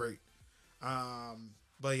 it's great.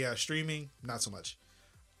 But yeah, streaming, not so much.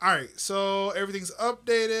 All right, so everything's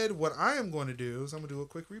updated. What I am going to do is I'm going to do a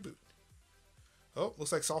quick reboot. Oh,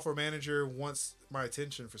 looks like Software Manager wants my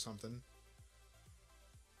attention for something.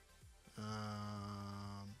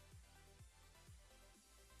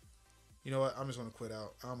 You know what? I'm just going to quit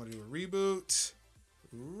out. I'm going to do a reboot.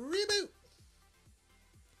 Reboot.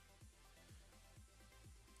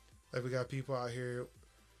 Like we got people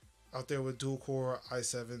out there with dual core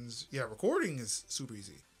i7s. Yeah, recording is super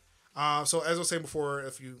easy. So as I was saying before,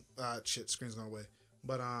 if you screen's gone away.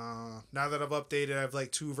 But now that I've updated, I have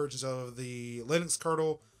like 2 versions of the Linux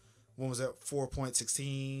kernel. One was at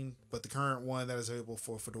 4.16, but the current one that is available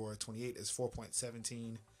for Fedora 28 is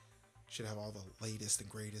 4.17. Should have all the latest and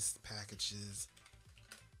greatest packages.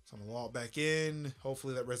 So I'm gonna log back in.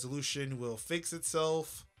 Hopefully that resolution will fix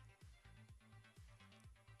itself.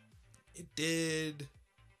 It did.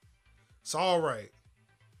 It's all right.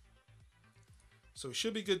 So we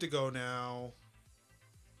should be good to go now.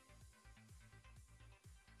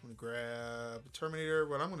 I'm going to grab Terminator.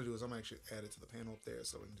 What I'm going to do is I'm going to actually add it to the panel up there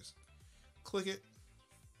so we can just click it.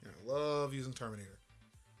 And I love using Terminator.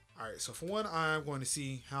 All right, so for one, I'm going to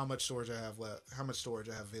see how much storage I have left, how much storage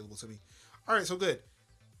I have available to me. All right, so good.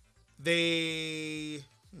 They,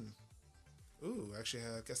 actually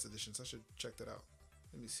have guest editions. I should check that out.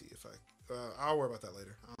 Let me see if I'll worry about that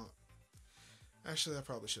later. Actually, I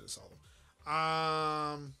probably should have saw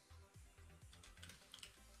them.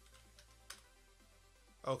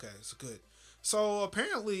 Okay, so good. So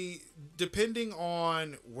apparently, depending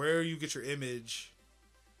on where you get your image,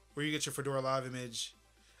 where you get your Fedora Live image,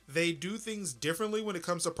 they do things differently when it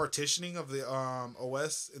comes to partitioning of the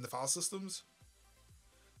OS in the file systems.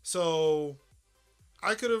 So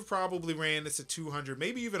I could have probably ran this at 200,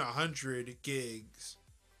 maybe even 100 gigs.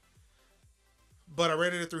 But I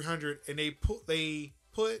ran it at 300, and they put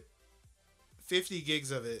 50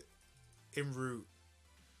 gigs of it in root,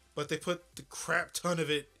 but they put the crap ton of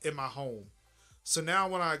it in my home. So now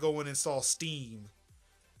when I go and install Steam,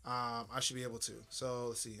 I should be able to. So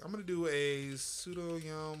let's see. I'm going to do a sudo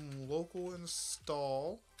yum local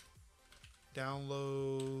install.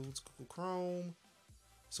 Downloads Google Chrome.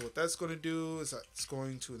 So what that's going to do is it's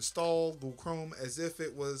going to install Google Chrome as if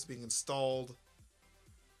it was being installed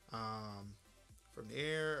from the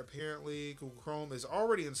air. Apparently Google Chrome is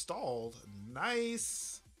already installed.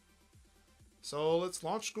 Nice. So let's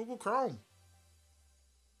launch Google Chrome,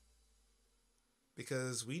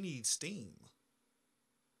 because we need Steam.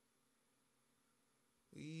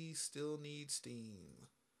 we still need Steam.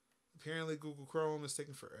 Apparently Google Chrome is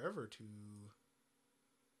taking forever to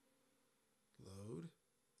load.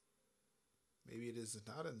 Maybe it is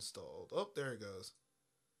not installed. Oh, there it goes.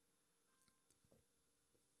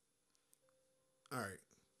 Alright.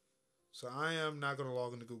 So I am not going to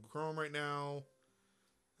log into Google Chrome right now.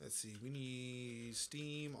 Let's see. We need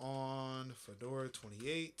Steam on Fedora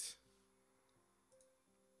 28.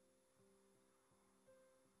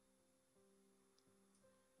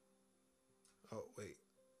 Oh, wait.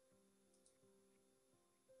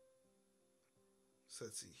 So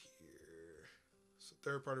let's see here. So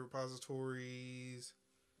third-party repositories.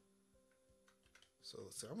 So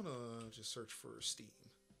let's see. I'm going to just search for Steam.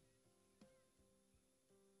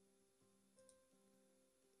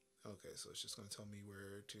 Okay, so it's just going to tell me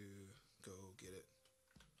where to go get it.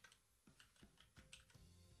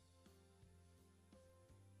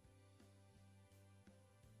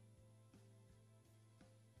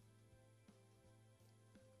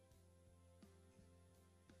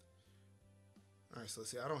 All right, so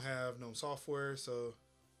let's see. I don't have GNOME software, so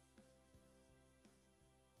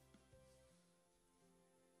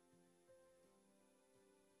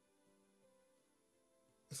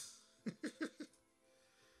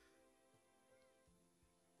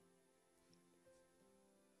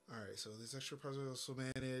Alright, so this extra process also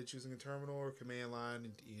managed using a terminal or command line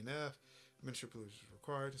in DNF. Administrative privilege is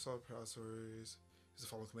required to solve processors. Use the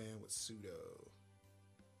following command with sudo.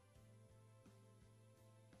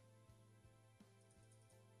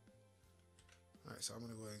 Alright, so I'm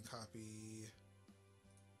going to go ahead and copy,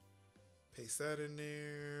 paste that in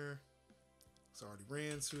there. It's already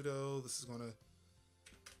ran sudo. This is going to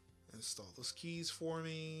install those keys for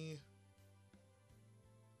me.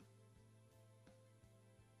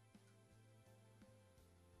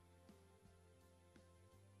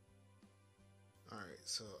 Alright,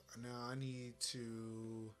 so now I need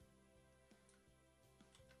to...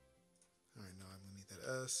 Alright, now I'm going to need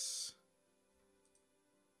that S.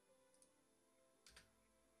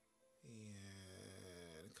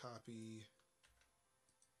 And copy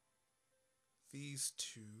these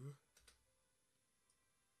two.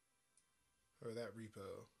 Or that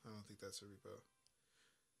repo. I don't think that's a repo.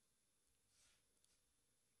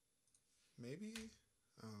 Maybe?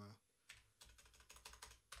 I don't know.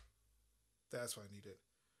 That's what I needed.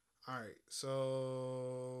 Alright,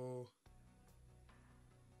 so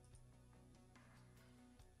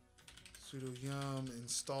sudo yum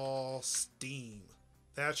install Steam.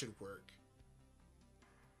 That should work.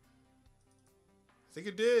 I think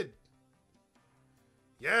it did.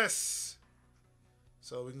 Yes!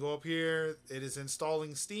 So we can go up here. It is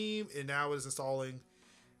installing Steam, and now it is installing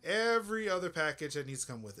every other package that needs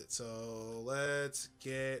to come with it. So let's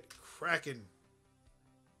get cracking.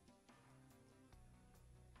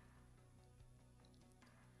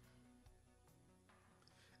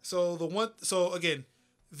 So again,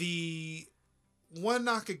 the one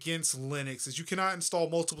knock against Linux is you cannot install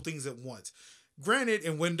multiple things at once. Granted,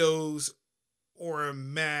 in Windows or a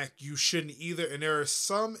Mac, you shouldn't either, and there are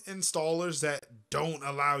some installers that don't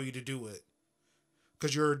allow you to do it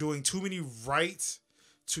because you're doing too many writes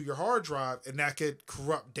to your hard drive, and that could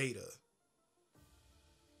corrupt data.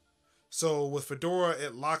 So with Fedora,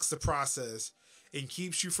 it locks the process and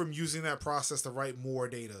keeps you from using that process to write more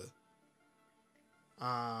data.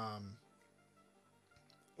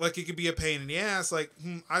 Like it could be a pain in the ass. Like,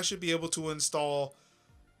 I should be able to install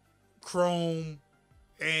Chrome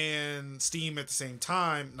and Steam at the same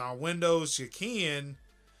time. Now, Windows, you can,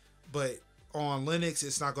 but on Linux,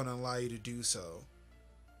 it's not going to allow you to do so.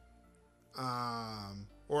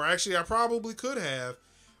 Or actually, I probably could have,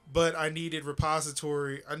 but I needed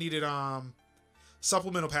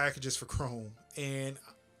supplemental packages for Chrome, and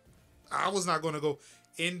I was not going to go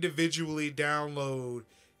individually download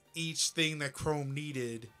each thing that Chrome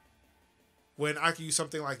needed when I could use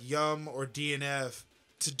something like Yum or DNF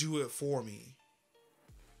to do it for me.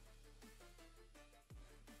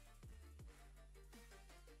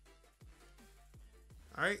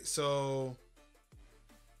 All right, so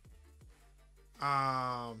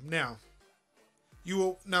so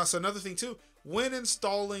another thing too, when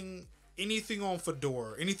installing anything on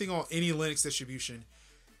Fedora, anything on any Linux distribution,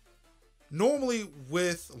 normally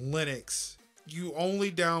with Linux, you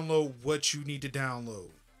only download what you need to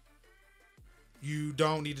download. You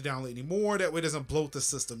don't need to download any more. That way it doesn't bloat the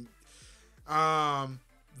system.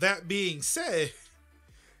 That being said,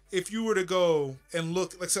 if you were to go and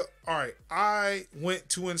look, alright, I went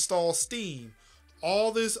to install Steam.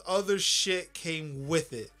 All this other shit came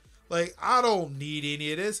with it. Like, I don't need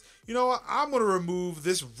any of this. You know what? I'm going to remove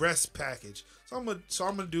this rest package. So I'm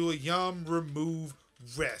gonna do a yum remove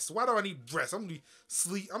rest. Why do I need rest? I'm gonna be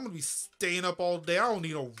sleep. I'm gonna be staying up all day. I don't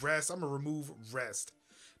need no rest. I'm gonna remove rest.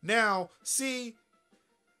 Now, see,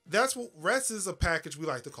 that's what rest is, a package we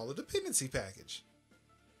like to call a dependency package.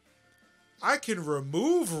 I can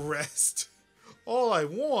remove rest all I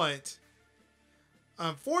want.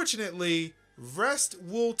 Unfortunately, rest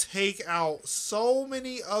will take out so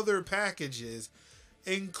many other packages,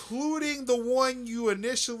 including the one you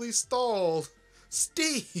initially installed,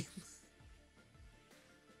 Steam.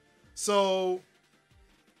 So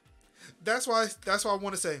that's why I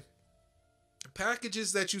want to say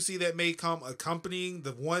packages that you see that may come accompanying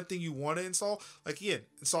the one thing you want to install, like again,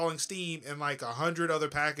 installing Steam and like 100 other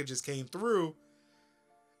packages came through.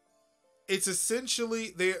 It's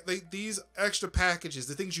essentially these extra packages,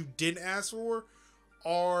 the things you didn't ask for,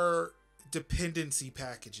 are dependency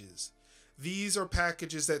packages. These are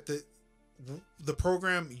packages that the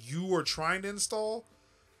program you are trying to install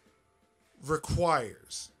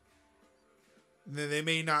requires. And then they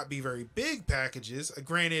may not be very big packages.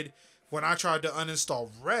 Granted, when I tried to uninstall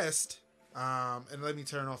Rest, and let me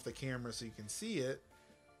turn off the camera so you can see it.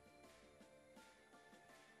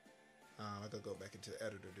 I gotta go back into the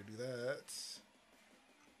editor to do that.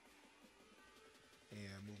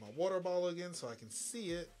 And move my water bottle again so I can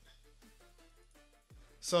see it.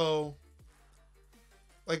 So,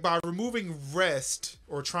 like by removing Rest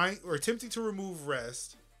or attempting to remove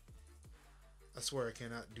Rest, I swear I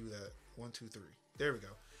cannot do that. 1, 2, 3. There we go.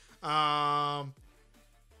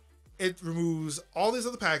 It removes all these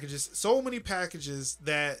other packages. So many packages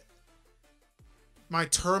that my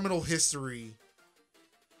terminal history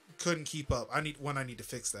couldn't keep up. I need to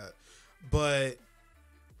fix that. But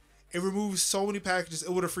it removes so many packages,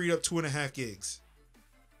 it would have freed up 2.5 gigs.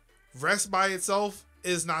 Rest by itself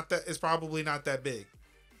is probably not that big.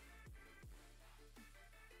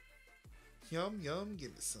 Yum,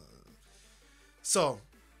 give me some. So,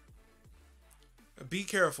 be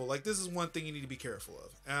careful. Like, this is one thing you need to be careful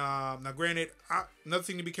of. Now, granted, another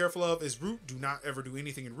thing to be careful of is root. Do not ever do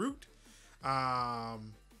anything in root.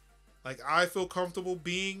 Like, I feel comfortable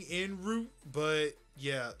being in root, but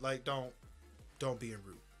yeah, like, don't be in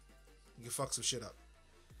root. You can fuck some shit up.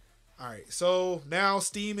 Alright, so now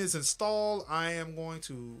Steam is installed. I am going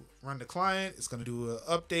to run the client. It's going to do an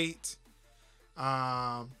update.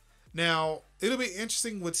 Now, it'll be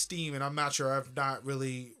interesting with Steam, and I'm not sure. I've not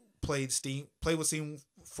really played with Steam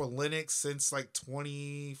for Linux since like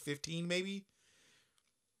 2015, maybe.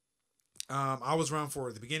 I was around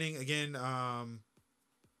for the beginning. Again, I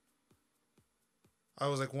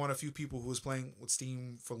was like one of a few people who was playing with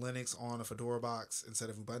Steam for Linux on a Fedora box instead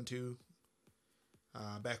of Ubuntu.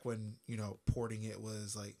 Back when, porting it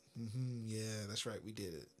was like, yeah, that's right, we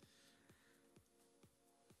did it.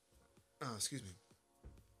 Excuse me.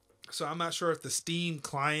 So I'm not sure if the Steam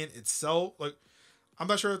client itself, I'm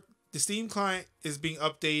not sure if the Steam client is being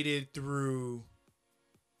updated through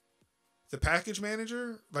the package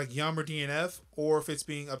manager, like Yum or DNF, or if it's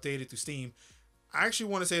being updated through Steam. I actually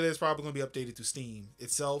want to say that it's probably going to be updated through Steam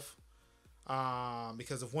itself,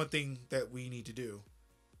 because of one thing that we need to do.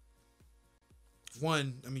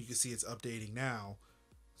 One, you can see it's updating now,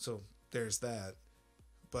 so there's that.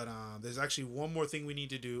 But there's actually one more thing we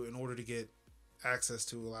need to do in order to get access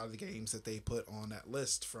to a lot of the games that they put on that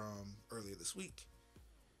list from earlier this week.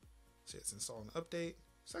 So it's installing an update.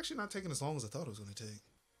 It's actually not taking as long as I thought it was going to take.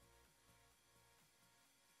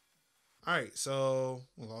 Alright, so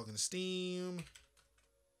we'll log into Steam.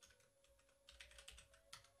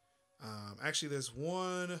 Actually, there's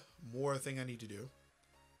one more thing I need to do.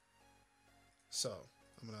 So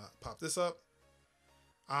I'm going to pop this up.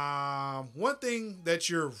 One thing that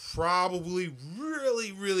you're probably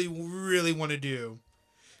really want to do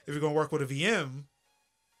if you're going to work with a VM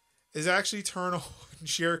is actually turn on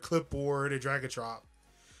shared clipboard and drag and drop,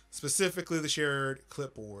 specifically the shared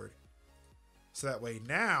clipboard. So that way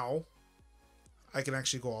now I can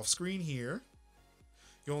actually go off screen here.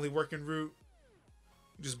 You only work in root.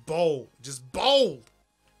 Just bold.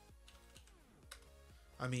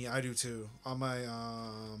 I do too. On my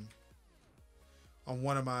on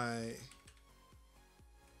one of my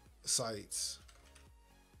sites.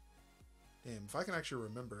 Damn, if I can actually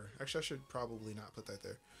remember. Actually, I should probably not put that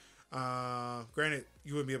there. Granted,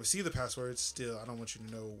 you wouldn't be able to see the passwords. Still, I don't want you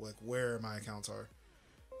to know where my accounts are.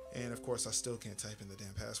 And of course, I still can't type in the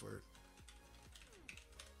damn password.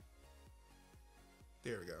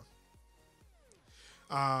 There we go.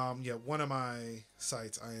 Yeah, one of my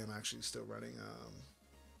sites I am actually still running.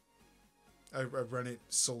 I run it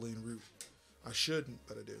solely in root. I shouldn't,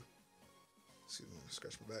 but I do. Excuse me,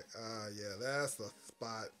 scratch my back. Yeah, that's the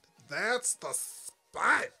spot. That's the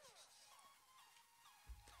spot.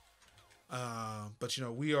 But you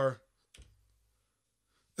know, we are.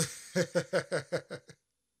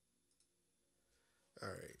 All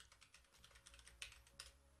right.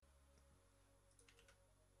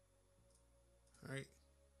 All right.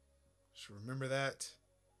 Just remember that.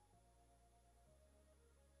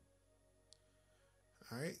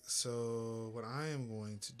 All right. So what I am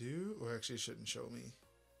going to do, or actually, it shouldn't show me.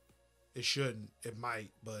 It shouldn't. It might,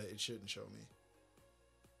 but it shouldn't show me.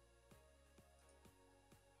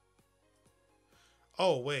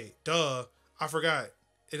 Oh wait, duh. I forgot.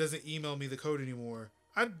 It doesn't email me the code anymore.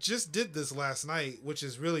 I just did this last night, which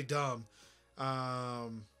is really dumb.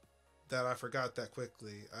 Um, that I forgot that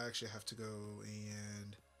quickly. I actually have to go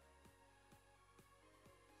and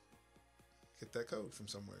get that code from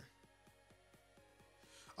somewhere.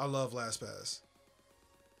 I love LastPass.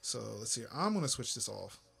 So let's see. I'm gonna switch this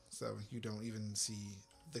off so you don't even see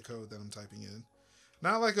the code that I'm typing in.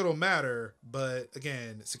 Not like it'll matter, but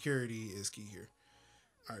again, security is key here.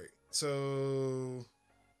 All right. So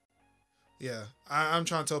yeah, I'm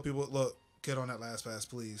trying to tell people, look, get on that LastPass,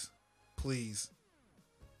 please, please,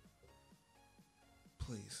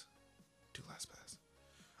 please, do LastPass.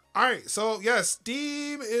 All right. So yes,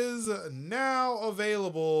 Steam is now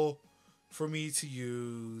available for me to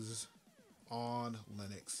use on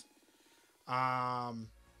Linux.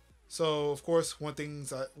 So of course, one thing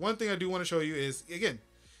I do want to show you is, again,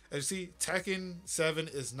 as you see, Tekken 7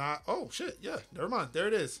 is not. Oh shit! Yeah, never mind. There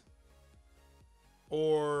it is.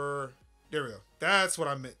 Or there we go. That's what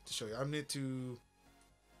I meant to show you. I meant to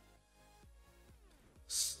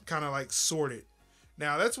kind of like sort it.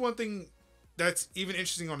 Now that's one thing that's even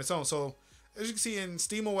interesting on its own. So as you can see in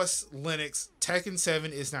SteamOS Linux, Tekken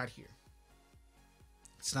 7 is not here.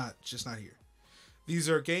 It's just not here. These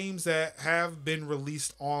are games that have been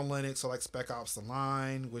released on Linux, so like Spec Ops: The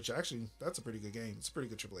Line, which actually, that's a pretty good game. It's a pretty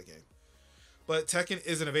good AAA game. But Tekken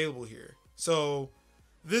isn't available here. So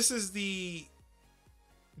this is the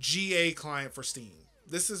GA client for Steam.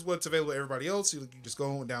 This is what's available to everybody else. You just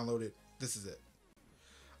go and download it. This is it.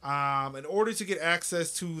 In order to get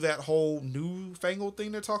access to that whole newfangled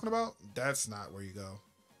thing they're talking about, that's not where you go.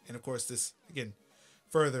 And of course, this, again,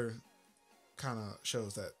 further kind of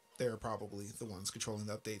shows that they're probably the ones controlling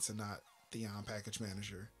the updates and not the package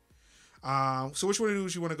manager. So what you want to do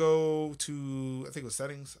is you want to go to, I think it was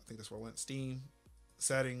settings. I think that's where I went. Steam,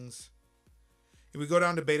 settings. If we go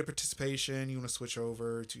down to beta participation, you want to switch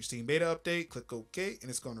over to Steam beta update, click OK,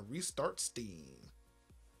 and it's going to restart Steam.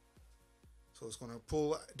 So it's going to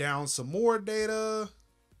pull down some more data.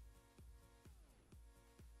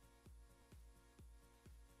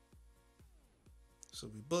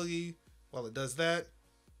 So we boogie while it does that.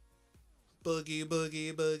 Boogie,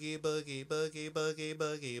 boogie, boogie, boogie, boogie, boogie,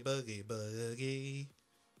 boogie, boogie, boogie, boogie,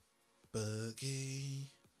 boogie,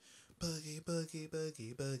 boogie, boogie, boogie,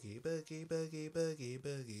 boogie, boogie, boogie,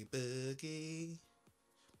 boogie, boogie,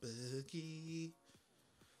 boogie.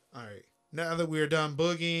 All right. Now that we're done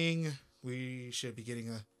boogieing, we should be getting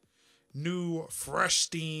a new fresh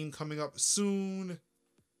Steam coming up soon.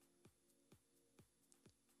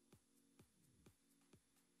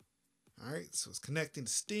 All right, so it's connecting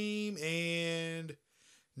to Steam, and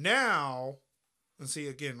now, let's see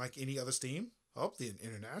again, like any other Steam. Oh, the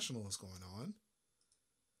international is going on.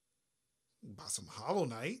 Buy some Hollow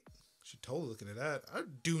Knight. Should totally look into that. I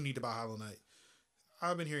do need to buy Hollow Knight.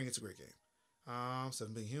 I've been hearing it's a great game.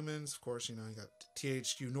 7 Billion Humans, of course. You know, you got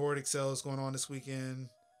THQ Nordic sales going on this weekend.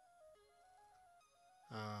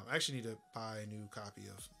 I actually need to buy a new copy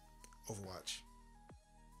of Overwatch.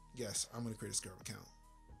 Yes, I'm going to create a Scarab account.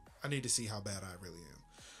 I need to see how bad I really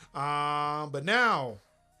am. But now,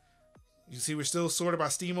 you see we're still sorted by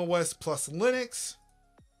SteamOS plus Linux.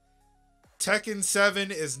 Tekken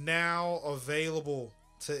 7 is now available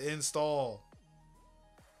to install.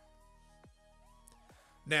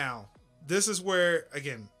 Now, this is where,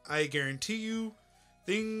 again, I guarantee you,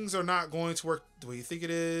 things are not going to work the way you think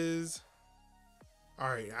it is. All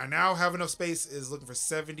right, I now have enough space. Is looking for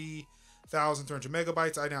 70,300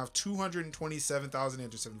 megabytes. I now have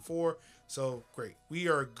 227,874. So great. We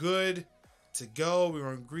are good to go. We're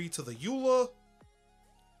going to agree to the EULA.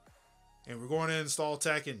 And we're going to install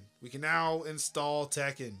Tekken. We can now install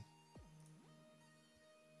Tekken.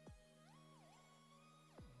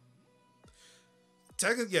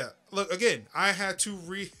 Tekken, yeah. Look, again, I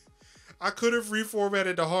could have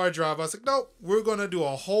reformatted the hard drive. I was like, nope, we're going to do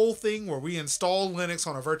a whole thing where we install Linux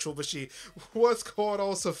on a virtual machine. What's going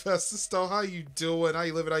on, Sylvester Stone? How you doing? How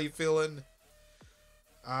you living? How you feeling?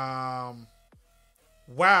 Wow.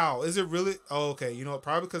 Is it really? Oh, okay. You know what?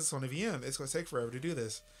 Probably because it's on a VM. It's going to take forever to do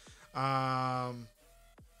this.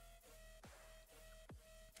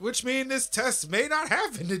 Which means this test may not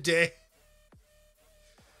happen today.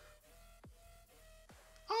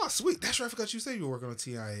 sweet. That's right. I forgot you said you were working on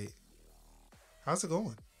TI8. How's it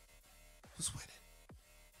going? Who's winning?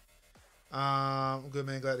 Good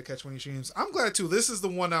man. Glad to catch one of your streams. I'm glad too. This is the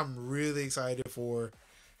one I'm really excited for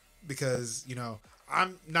because, you know,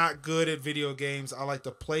 I'm not good at video games. I like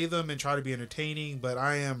to play them and try to be entertaining, but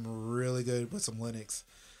I am really good with some Linux.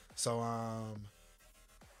 So, I'm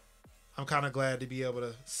kind of glad to be able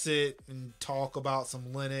to sit and talk about some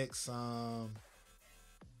Linux.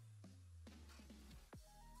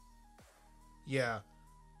 Yeah.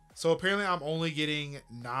 So apparently I'm only getting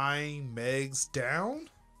 9 megs down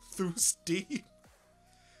through Steam.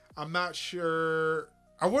 I'm not sure.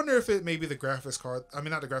 I wonder if it may be the graphics card. I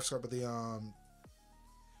mean, not the graphics card, but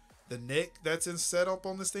the NIC that's in set up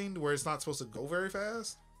on this thing where it's not supposed to go very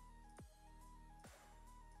fast.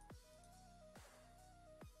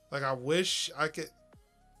 Like, I wish I could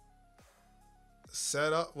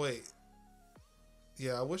set up. Wait.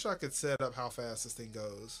 Yeah, I wish I could set up how fast this thing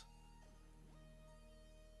goes.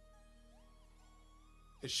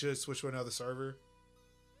 It should switch to another server.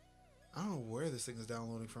 I don't know where this thing is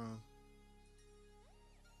downloading from.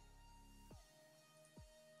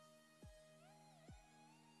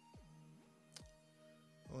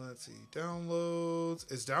 Let's see.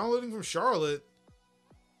 Downloads. It's downloading from Charlotte.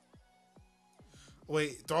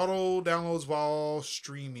 Wait, throttle downloads while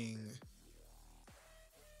streaming.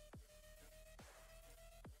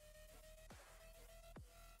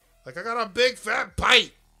 Like, I got a big fat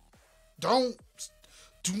bite. Do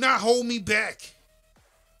not hold me back.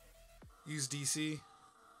 Use DC.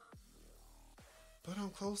 But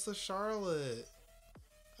I'm close to Charlotte.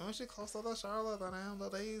 I'm actually closer to Charlotte than I am to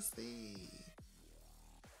DC.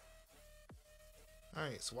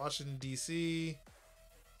 Alright, so Washington, DC.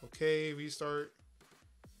 Okay, restart.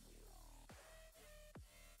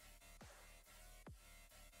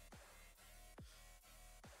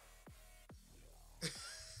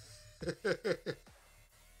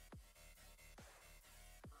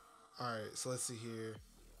 Alright, so let's see here.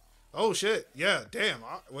 Oh shit, yeah, damn.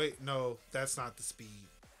 Wait, no, that's not the speed.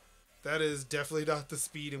 That is definitely not the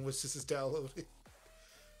speed in which this is downloading.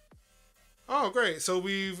 Oh, great. So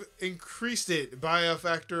we've increased it by a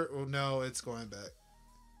factor. Oh, no, it's going back.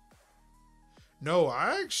 No,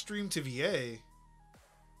 I streamed to VA.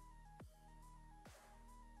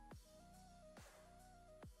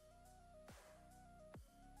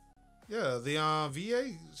 Yeah, the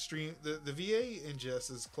VA stream, the VA ingest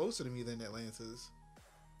is closer to me than Atlanta's.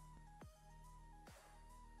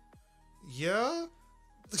 Yeah.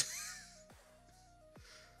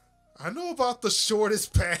 I know about the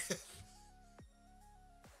shortest path.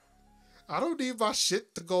 I don't need my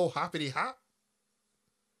shit to go hoppity hop.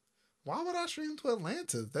 Why would I stream to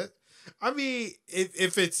Atlanta? I mean,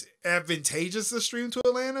 if it's advantageous to stream to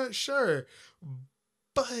Atlanta, sure.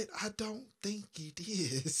 But I don't think it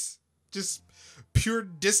is. Just pure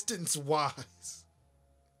distance wise.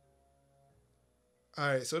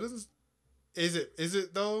 Alright, so this is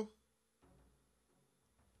it though?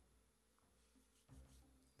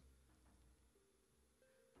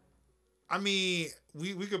 I mean,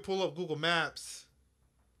 we could pull up Google Maps.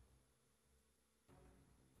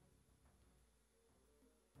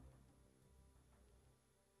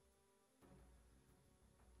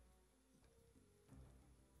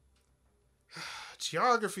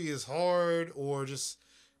 Geography is hard, or just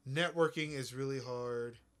networking is really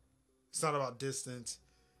hard. It's not about distance.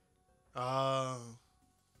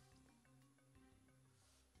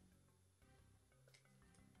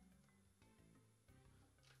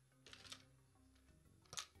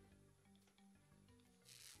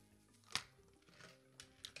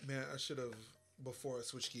 Man, I should have, before I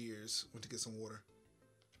switched gears, went to get some water.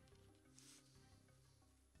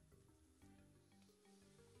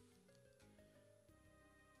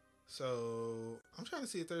 So, I'm trying to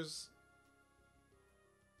see if there's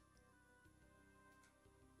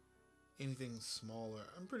anything smaller.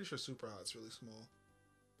 I'm pretty sure Super Hot's really small.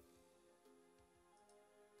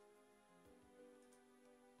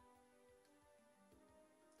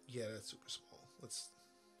 Yeah, that's super small. Let's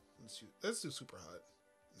do Super Hot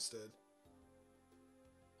instead.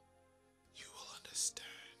 You will understand.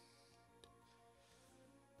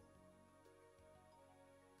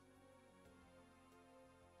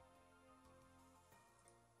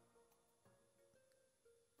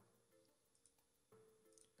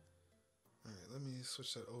 All right, let me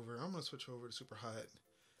switch that over. I'm gonna switch over to Super Hot.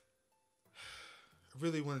 I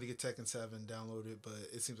really wanted to get Tekken 7 downloaded, but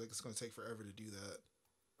it seems like it's gonna take forever to do that.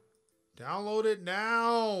 Download it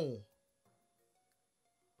now.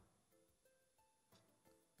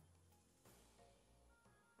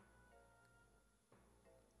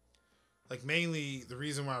 Like mainly the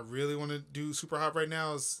reason why I really want to do Super Hot right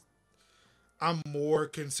now is I'm more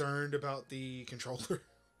concerned about the controller.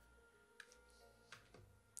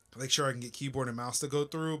 Make sure I can get keyboard and mouse to go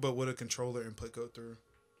through, but would a controller input go through?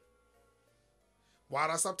 Why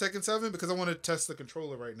did I stop Tekken 7? Because I want to test the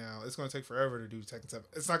controller right now. It's going to take forever to do Tekken 7.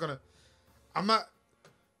 It's not going to. I'm not.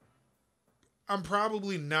 I'm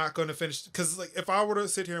probably not going to finish. Because like, if I were to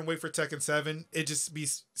sit here and wait for Tekken 7, it'd just be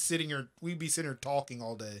sitting here. We'd be sitting here talking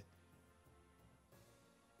all day.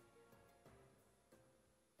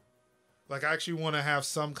 Like, I actually want to have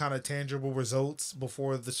some kind of tangible results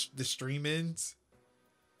before the stream ends.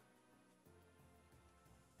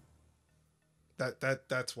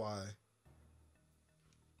 That's why.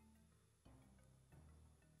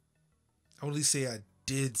 I would at least say I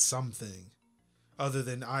did something other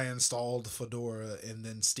than I installed Fedora and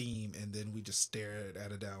then Steam and then we just stared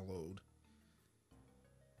at a download.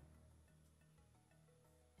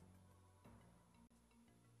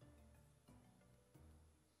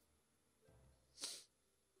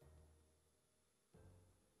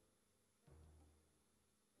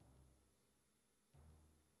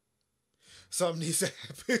 Something needs to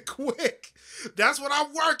happen quick. That's what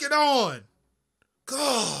I'm working on.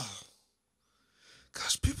 God.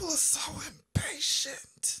 Gosh, people are so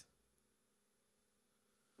impatient.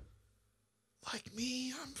 Like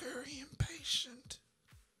me, I'm very impatient.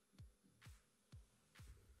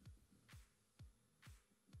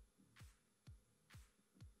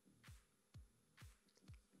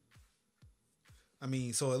 I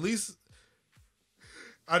mean, so at least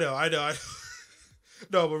I know.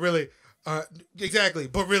 No, but really, exactly.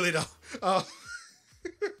 But really, though,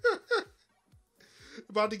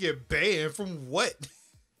 about to get banned from what?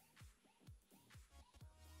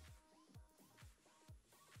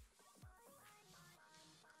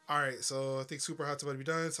 All right, so I think Super Hot's about to be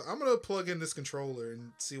done. So I'm gonna plug in this controller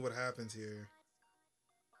and see what happens here.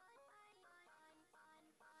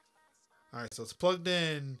 All right, so it's plugged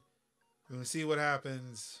in. We're gonna see what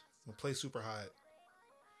happens. We'll play Super Hot.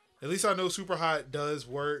 At least I know Super Hot does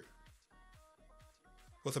work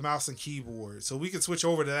with a mouse and keyboard, so we can switch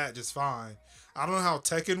over to that just fine. I don't know how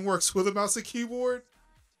Tekken works with a mouse and keyboard.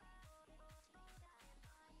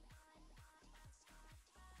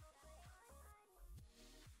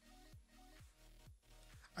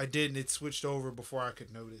 I didn't. It switched over before I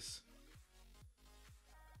could notice.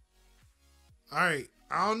 All right.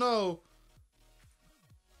 I don't know.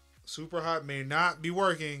 Super Hot may not be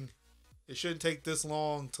working. It shouldn't take this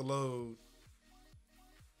long to load.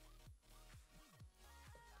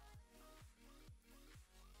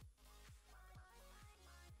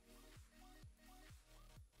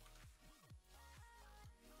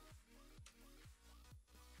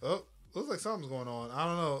 Oh, looks like something's going on. I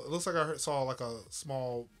don't know. It looks like saw like a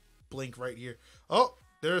small blink right here. Oh,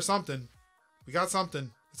 there's something. We got something.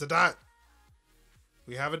 It's a dot.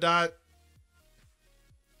 We have a dot.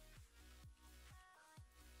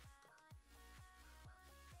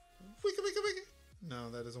 Wiki. No,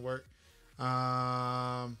 that doesn't work.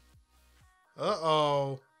 Uh-oh.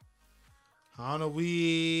 I don't know.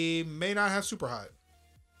 We may not have Super Hot.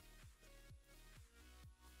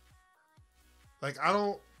 Like, I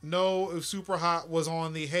don't know if Super Hot was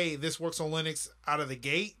on the, hey, this works on Linux out of the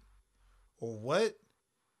gate or what.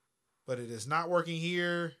 But it is not working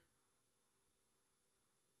here.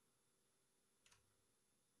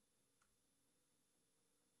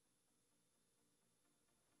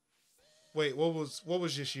 Wait, what was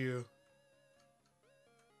just you?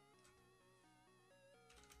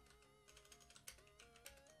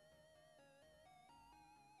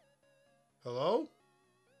 Hello?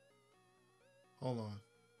 Hold on.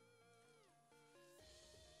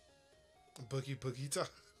 Boogie time.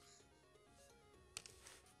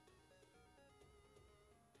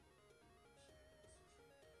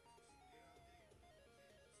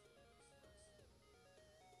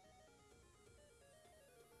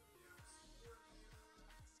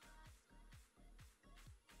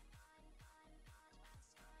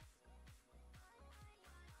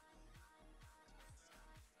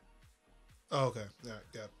 Oh, okay. Yeah.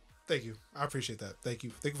 Thank you. I appreciate that. Thank you.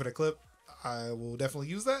 Thank you for that clip. I will definitely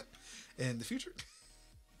use that in the future.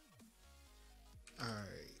 All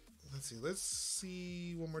right. Let's see. Let's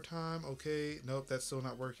see one more time. Okay. Nope, that's still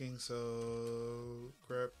not working. So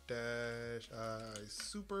grep dash I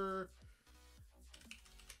super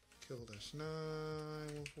kill dash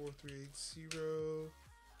 914380.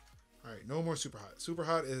 All right. No more super hot. Super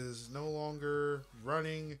hot is no longer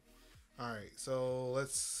running. All right. So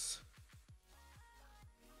let's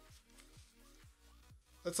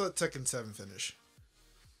let Tekken 7 finish.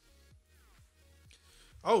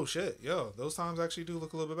 Oh shit, yo, those times actually do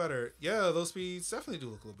look a little bit better. Yeah, those speeds definitely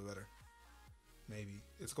do look a little bit better. Maybe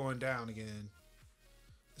it's going down again.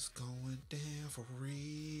 It's going down for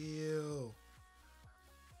real.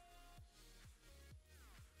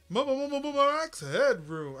 Max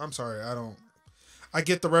headroom. I'm sorry, I don't. I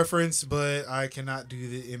get the reference, but I cannot do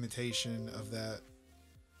the imitation of that.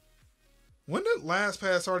 When did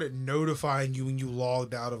LastPass started notifying you when you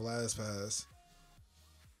logged out of LastPass?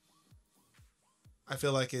 I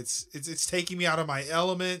feel like it's taking me out of my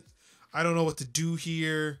element. I don't know what to do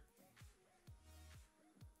here.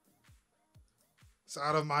 It's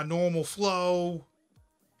out of my normal flow.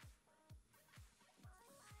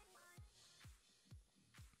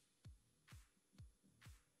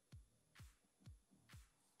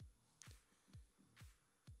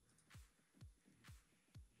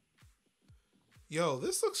 Yo,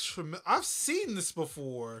 this looks familiar. I've seen this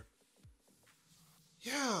before.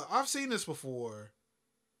 Yeah, I've seen this before.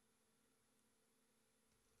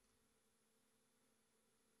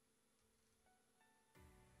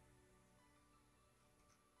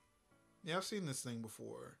 Yeah, I've seen this thing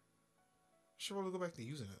before. Should probably go back to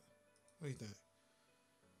using it. What do you think?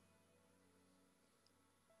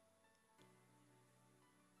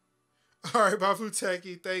 All right, Bafu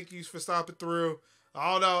Techie, thank you for stopping through.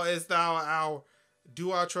 Although it's now an hour.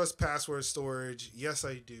 Do I trust password storage? Yes,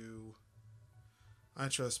 I do. I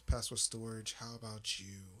trust password storage. How about you?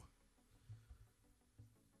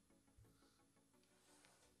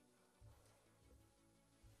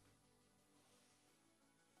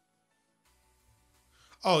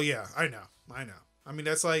 Oh yeah, I know. I know. I mean,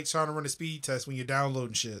 that's like trying to run a speed test when you're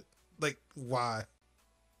downloading shit. Like, why?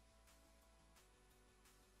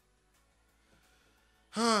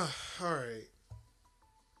 All right.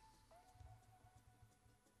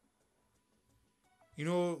 You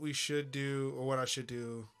know what we should do, or what I should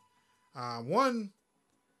do? One,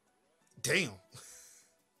 damn.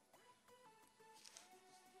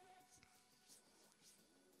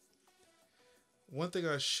 One thing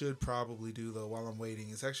I should probably do though while I'm waiting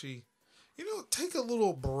is actually, take a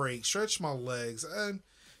little break, stretch my legs, and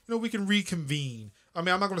we can reconvene. I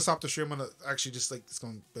mean, I'm not gonna stop the stream. I'm gonna actually just like it's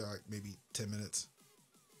gonna be like maybe 10 minutes.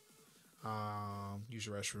 Use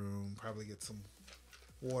your restroom, probably get some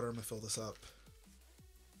water. I'm gonna fill this up.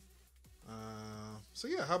 So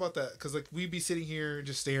yeah, how about that? Because like we'd be sitting here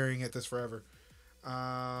just staring at this forever.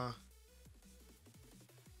 I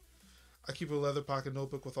keep a leather pocket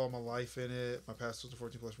notebook with all my life in it. My password's a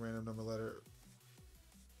 14 plus random number letter.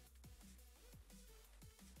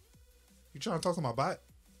 You trying to talk to my bot?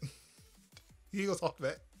 You go talk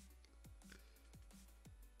back.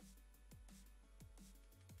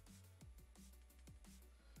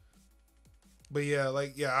 But yeah,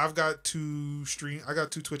 I've got I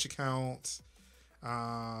got two Twitch accounts.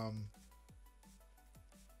 Um,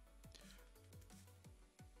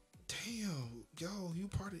 damn, yo, you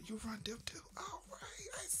run them too. All right,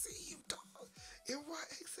 I see you, dog.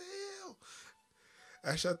 NYXL.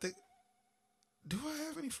 Actually, I think. Do I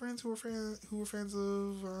have any friends who are fans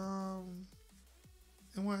of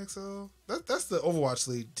NYXL? That's the Overwatch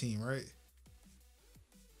League team, right?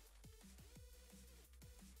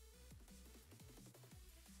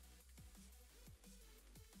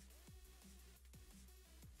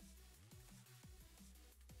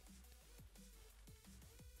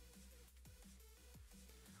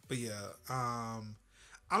 But yeah, I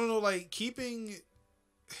don't know, like keeping.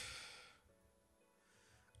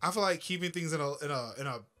 I feel like keeping things in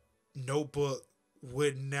a notebook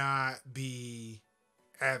would not be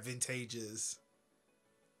advantageous.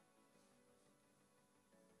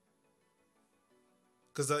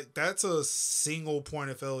 Cause like that's a single point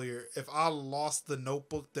of failure. If I lost the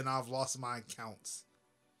notebook, then I've lost my accounts.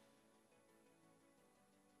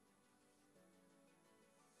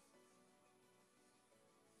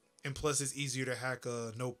 And plus, it's easier to hack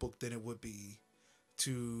a notebook than it would be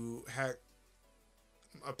to hack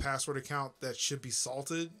a password account that should be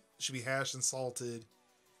salted, should be hashed and salted.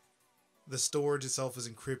 The storage itself is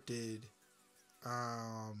encrypted.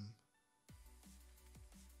 Um,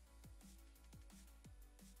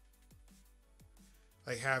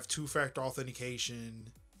 like have two-factor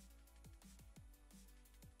authentication.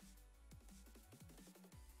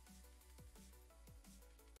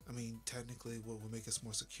 I mean, technically, what would make us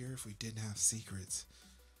more secure if we didn't have secrets?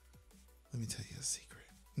 Let me tell you a secret.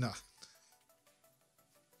 Nah.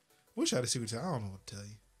 Wish I had a secret. I don't know what to tell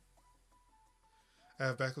you. I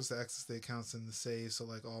have backups to access the accounts in the save, so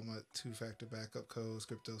like all my two-factor backup codes,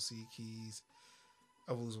 crypto C keys.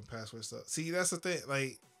 I will lose my password stuff. See, that's the thing.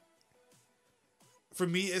 Like, for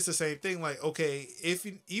me, it's the same thing. Like, okay,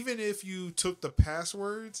 even if you took the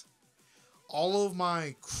passwords, all of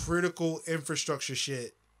my critical infrastructure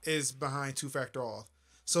shit is behind two-factor auth.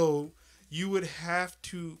 So you would have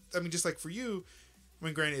to, I mean, just like for you, I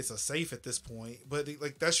mean, granted, it's a safe at this point, but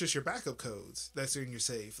like that's just your backup codes that's in your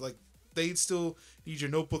safe. Like they'd still need your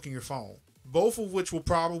notebook and your phone, both of which will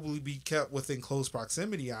probably be kept within close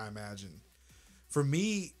proximity, I imagine. For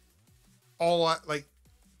me, all I like,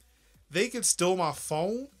 they could steal my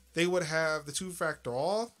phone. They would have the two-factor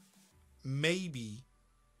auth, maybe,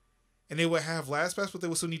 and they would have LastPass, but they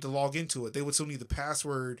would still need to log into it. They would still need the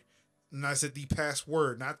password, and I said the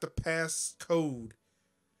password, not the passcode,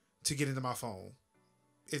 to get into my phone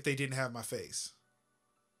if they didn't have my face.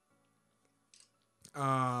 So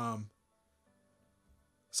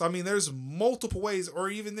I mean, there's multiple ways, or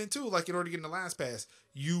even then too, like in order to get in the LastPass,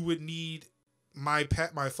 you would need my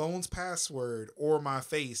phone's password or my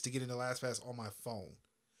face to get into LastPass on my phone.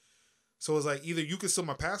 So it's like either you could steal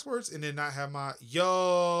my passwords and then not have my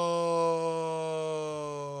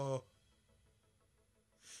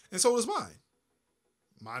and so does mine.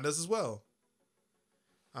 Mine does as well.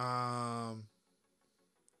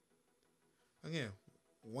 Again,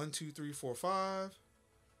 1, 2, 3, 4, 5.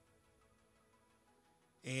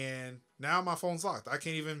 And now my phone's locked. I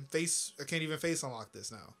can't even face unlock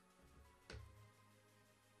this now.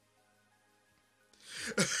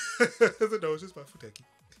 No, it's just my Futeki.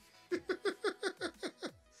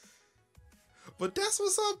 But that's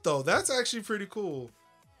what's up though. That's actually pretty cool.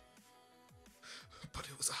 But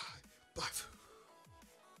it was Black.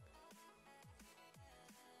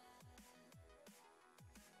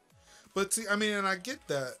 But see, I mean, and I get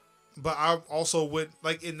that. But I also would,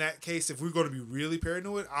 like, in that case, if we're going to be really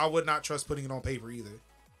paranoid, I would not trust putting it on paper either.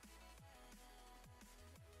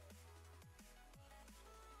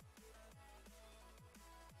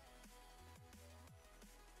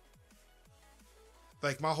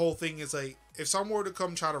 Like, my whole thing is, like, if someone were to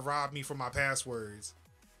come try to rob me for my passwords,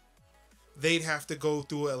 they'd have to go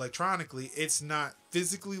through it electronically. It's not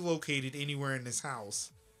physically located anywhere in this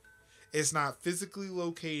house. It's not physically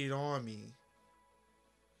located on me.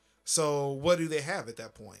 So what do they have at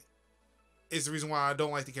that point? It's the reason why I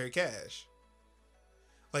don't like to carry cash.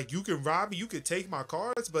 Like, you can rob me, you could take my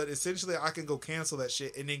cards, but essentially I can go cancel that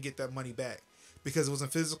shit and then get that money back because it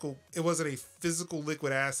wasn't a physical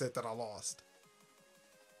liquid asset that I lost.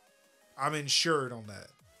 I'm insured on that.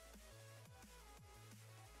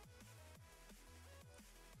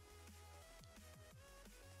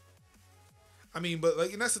 I mean, but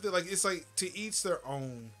like, and that's the thing, like, it's like to each their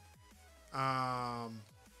own.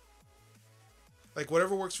 Like,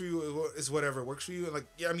 whatever works for you is whatever works for you. Like,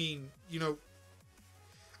 yeah, I mean, you know,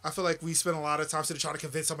 I feel like we spend a lot of time sitting trying to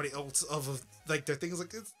convince somebody else of like their things.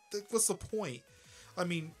 Like, what's the point? I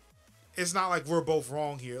mean, it's not like we're both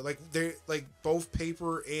wrong here. Like, they're like both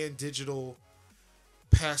paper and digital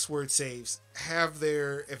password saves have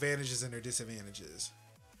their advantages and their disadvantages.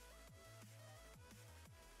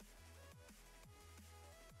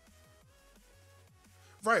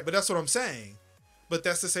 Right, but that's what I'm saying. But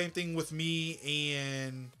that's the same thing with me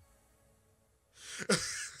and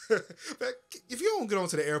if you don't get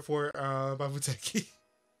onto the airport, by Muteki.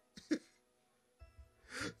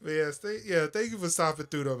 But yes, thank you for stopping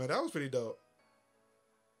through though, man. That was pretty dope.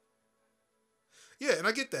 Yeah, and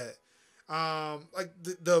I get that. Like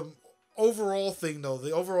the overall thing though,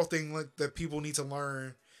 the overall thing like that people need to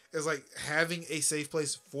learn is like having a safe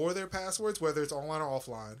place for their passwords, whether it's online or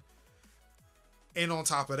offline. And on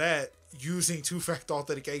top of that, using two-factor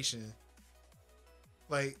authentication.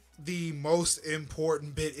 Like, the most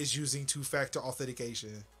important bit is using two-factor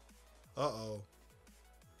authentication. Uh-oh.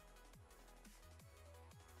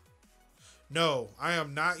 No, I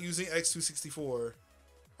am not using X264.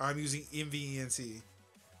 I'm using MVENC.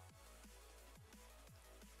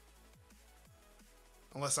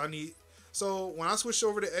 Unless I need... So, when I switched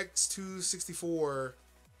over to X264,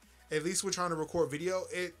 at least when trying to record video,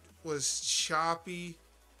 it was choppy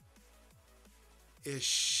as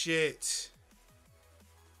shit.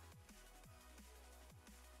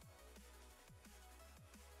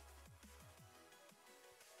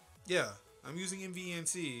 Yeah, I'm using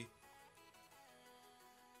MVNC.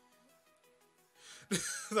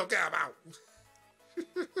 Okay, I'm out.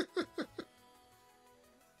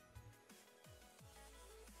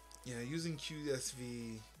 Yeah, using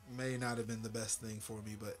QSV may not have been the best thing for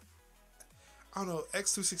me, but I don't know,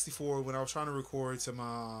 X264, when I was trying to record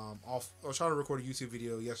I was trying to record a YouTube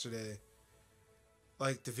video yesterday.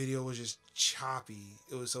 Like, the video was just choppy.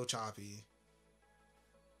 It was so choppy.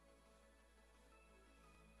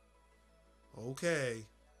 Okay.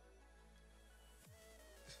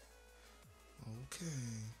 Okay.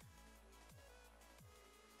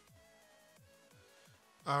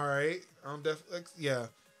 All right. I'm definitely yeah.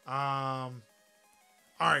 All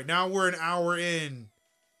right. Now we're an hour in.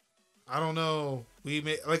 I don't know. We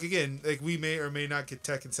may like again like we may or may not get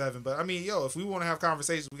Tekken 7, but I mean, yo, if we want to have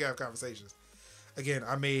conversations, we gotta have conversations. Again,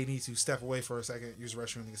 I may need to step away for a second, use the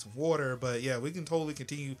restroom to get some water, but yeah, we can totally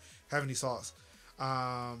continue having these thoughts.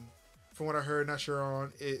 From what I heard, not sure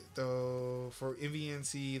on it though. For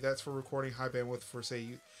MVNC, that's for recording high bandwidth for say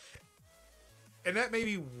you, and that may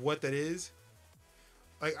be what that is.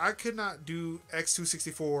 Like I could not do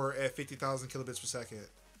X264 at 50,000 kilobits per second.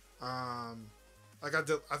 Um, like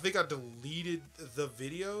I think I deleted the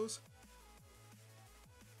videos,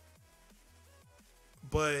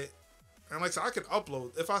 but and like so I can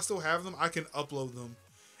upload if I still have them. I can upload them,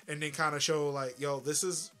 and then kind of show like, yo, this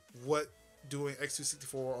is what doing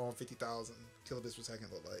X264 on 50,000 kilobits per second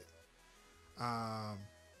look like.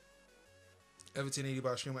 Ever 1080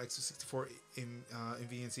 by stream X264 in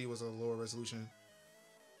VNC was a lower resolution.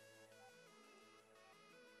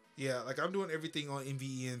 Yeah, like I'm doing everything on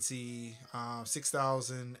MVENC,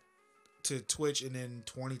 6,000 to Twitch, and then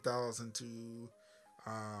 20,000 to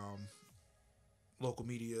um, local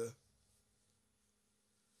media.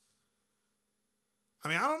 I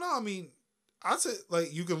mean, I don't know. I mean, I'd say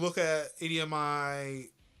like you could look at any of my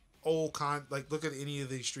like look at any of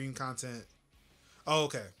the stream content. Oh,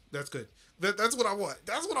 okay, that's good. That's what I want.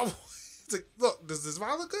 That's what I want. It's like, look, does this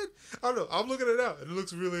vibe look good? I don't know. I'm looking at it now, and it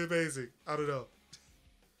looks really amazing. I don't know.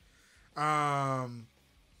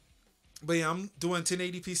 But yeah, I'm doing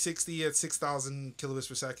 1080p 60 at 6,000 kilobits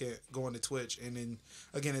per second going to Twitch, and then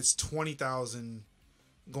again it's 20,000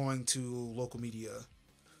 going to local media,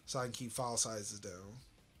 so I can keep file sizes down.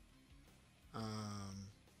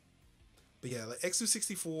 But yeah, like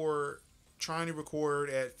X264 trying to record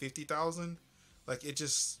at 50,000, like it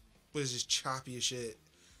just was just choppy as shit.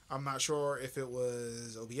 I'm not sure if it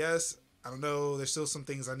was OBS. I don't know. There's still some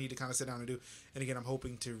things I need to kind of sit down and do. And again, I'm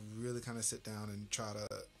hoping to really kind of sit down and try to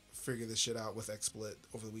figure this shit out with XSplit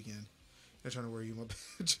over the weekend. I'm trying to worry you my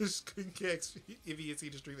just couldn't get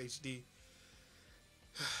EVNC to stream HD.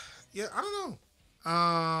 Yeah, I don't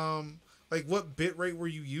know. Like what bit rate were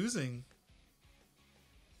you using?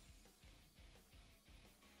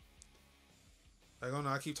 Like, I don't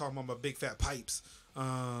know. I keep talking about my big fat pipes.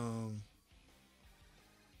 I'm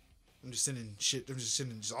just sending shit. I'm just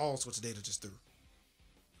sending just all sorts of data just through.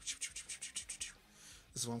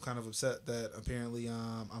 This is why I'm kind of upset that apparently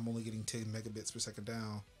I'm only getting 10 megabits per second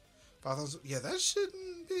down. 5,000. Yeah, that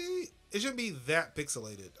shouldn't be. It shouldn't be that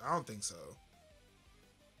pixelated. I don't think so.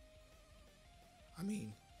 I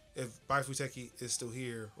mean, if Baifuteki is still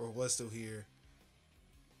here or was still here.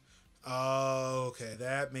 Oh, okay.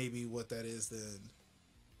 That may be what that is then.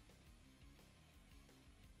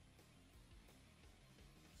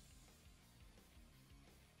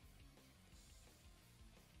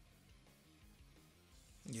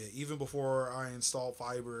 Yeah, even before I installed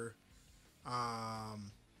fiber,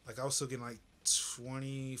 like I was still getting like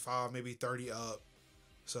 25, maybe 30 up.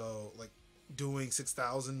 So like doing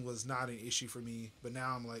 6,000 was not an issue for me. But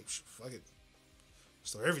now I'm like, fuck it,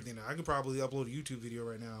 store everything now. I could probably upload a YouTube video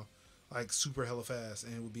right now, like super hella fast,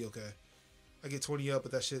 and it would be okay. I get 20 up,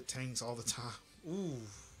 but that shit tanks all the time. Ooh.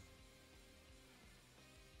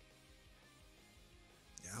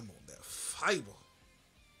 Yeah, I'm on that fiber.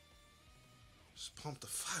 Just pump the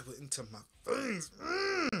fiber into my veins.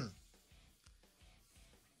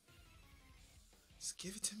 Just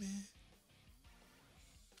give it to me.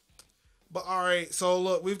 But all right, so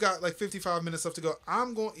look, we've got like 55 minutes left to go.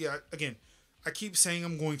 I'm going, yeah, again, I keep saying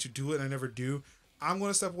I'm going to do it, and I never do. I'm going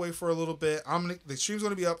to step away for a little bit. The stream's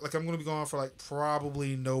going to be up. Like I'm going to be gone for like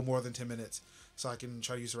probably no more than 10 minutes, so I can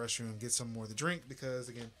try to use the restroom, get some more to drink. Because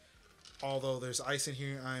again, although there's ice in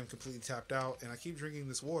here, I am completely tapped out, and I keep drinking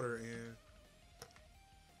this water, and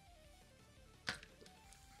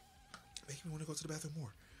making me want to go to the bathroom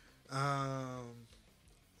more. I'm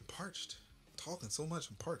parched. I'm talking so much.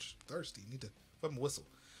 I'm parched. I'm thirsty. Need to fucking whistle.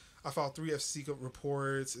 I filed 3 FCC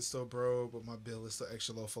reports. It's still broke, but my bill is still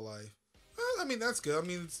extra low for life. I mean, that's good. I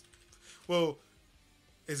mean,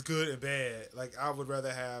 it's good and bad. Like, I would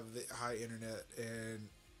rather have the high internet and,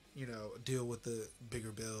 deal with the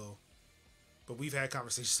bigger bill. But we've had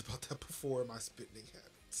conversations about that before in my spending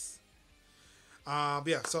habits.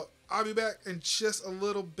 Yeah, so I'll be back in just a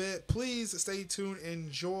little bit. Please stay tuned.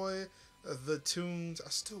 Enjoy the tunes. I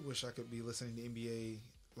still wish I could be listening to NBA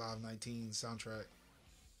Live 19 soundtrack.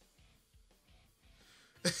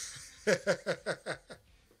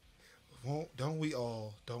 Don't we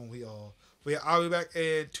all? Don't we all? But yeah, I'll be back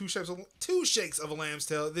in two shakes of a lamb's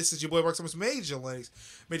tail. This is your boy Mark Summers, Major Linux,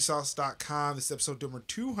 MajorsHouse.com. This is episode number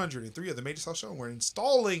 203 of the MajorsHouse Show. We're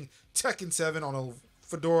installing Tekken 7 on a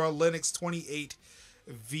Fedora Linux 28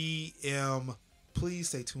 VM. Please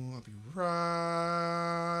stay tuned. I'll be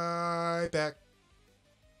right back.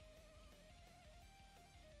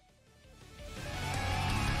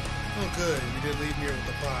 Oh, good. You didn't leave me here with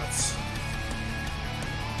the bots.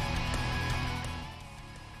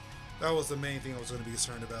 That was the main thing I was going to be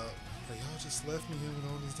concerned about. Like, y'all just left me here with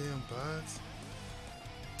all these damn bots.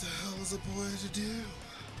 What the hell is a boy to do?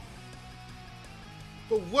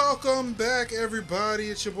 But welcome back, everybody.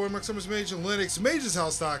 It's your boy, Mark Summers, Major Linux,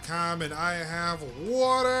 MajorsHouse.com, and I have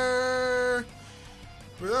water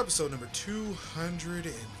for episode number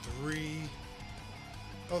 203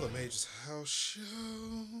 of the Majors House Show.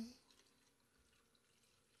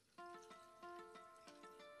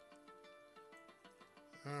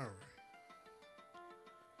 Alright.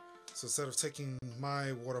 So instead of taking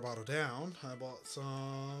my water bottle down, I bought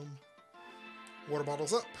some water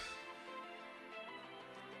bottles up.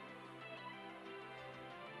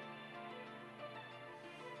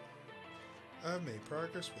 I've made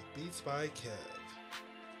progress with Beats by Kev.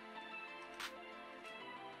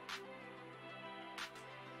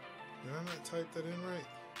 Did I not type that in right?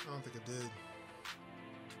 I don't think I did.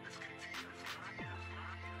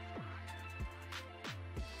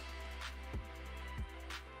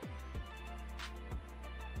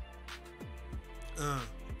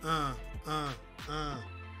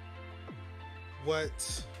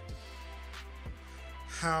 What?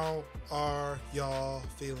 How are y'all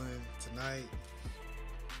feeling tonight?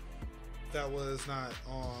 That was not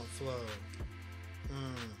on flow.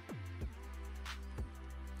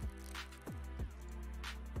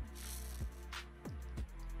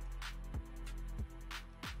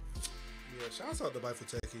 Yeah, shouts out to Bifle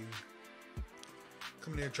Techie.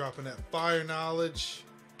 Coming here dropping that fire knowledge.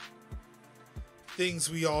 Things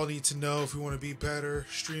we all need to know if we want to be better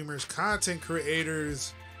streamers, content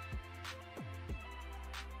creators.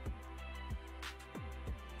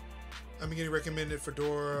 I'm getting recommended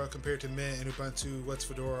Fedora compared to Mint and Ubuntu. What's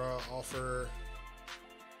Fedora offer?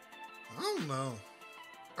 I don't know.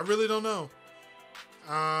 I really don't know.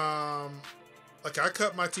 Like I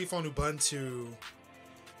cut my teeth on Ubuntu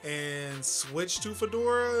and switched to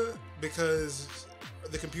Fedora because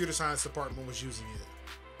the computer science department was using it.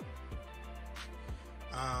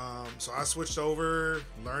 So I switched over,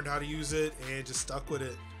 learned how to use it, and just stuck with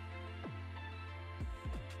it.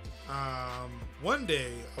 One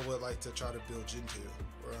day I would like to try to build Gentoo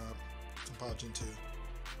or compile Gentoo.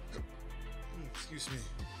 Excuse me.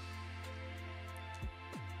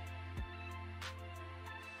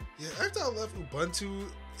 Yeah, after I left Ubuntu,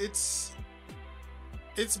 it's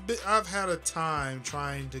been, I've had a time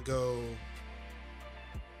trying to go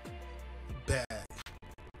back,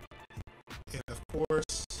 and of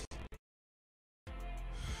course,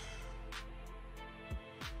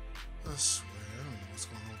 I swear I don't know what's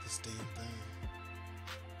going on with this damn thing.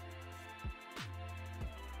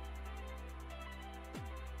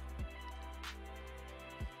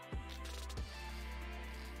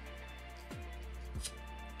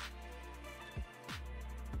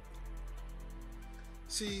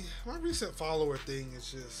 See, my recent follower thing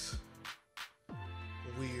is just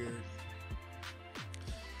weird.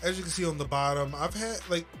 As you can see on the bottom, I've had,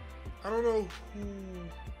 like, I don't know who.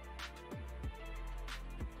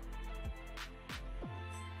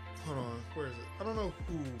 Hold on, where is it? I don't know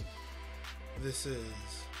who this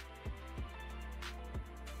is.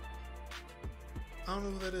 I don't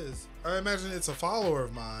know who that is. I imagine it's a follower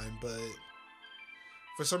of mine, but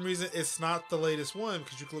for some reason it's not the latest one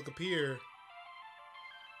because you can look up here.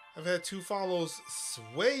 I've had 2 follows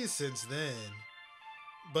way since then,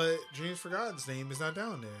 but Dreams Forgotten's name is not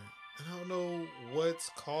down there. And I don't know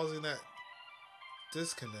what's causing that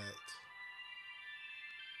disconnect.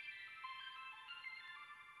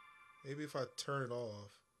 Maybe if I turn it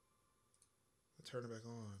off, I turn it back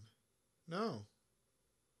on. No.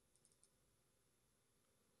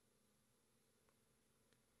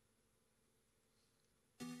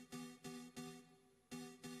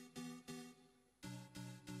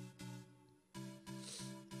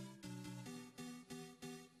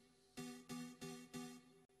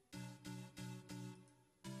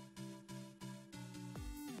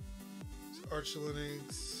 Arch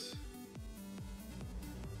Linux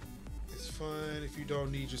is fun if you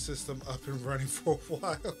don't need your system up and running for a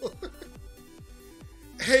while.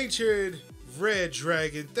 Hatred Red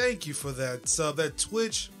Dragon, thank you for that sub, that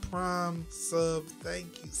Twitch Prime sub.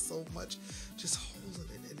 Thank you so much. Just holding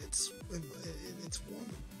it in its warm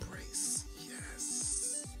embrace.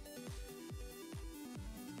 Yes.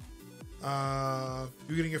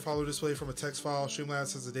 You're getting your follow display from a text file.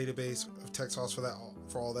 Streamlabs has a database of text files for that,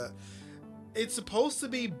 for all that. It's supposed to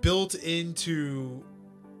be built into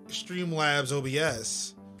Streamlabs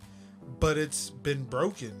OBS, but it's been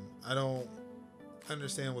broken. I don't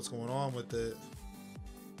understand what's going on with it.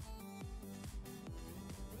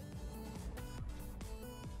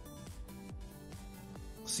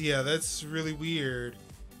 So yeah, that's really weird.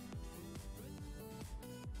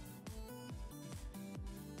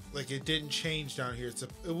 Like it didn't change down here.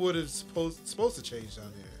 It would have supposed to change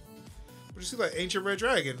down here. But you see, like Ancient Red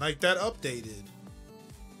Dragon, like that updated.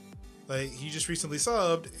 Like he just recently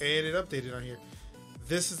subbed and it updated on here.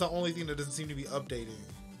 This is the only thing that doesn't seem to be updating.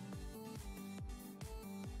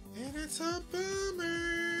 And it's a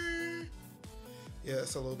bummer. Yeah,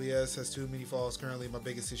 SL OBS has too many flaws currently. My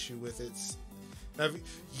biggest issue with it's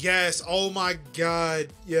yes, oh my god.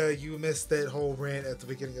 Yeah, you missed that whole rant at the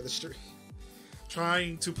beginning of the stream.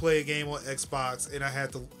 Trying to play a game on Xbox and I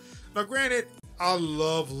had to. Now, granted, I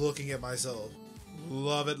love looking at myself.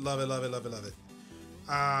 Love it, love it, love it, love it, love it.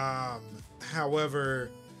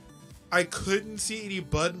 However, I couldn't see any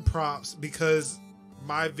button prompts because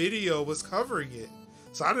my video was covering it.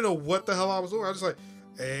 So I didn't know what the hell I was doing. I was just like,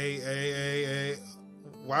 A.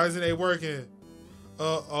 Why isn't A working?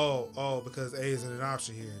 Because A isn't an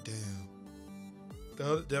option here.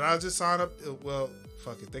 Damn. Did I just sign up? Well,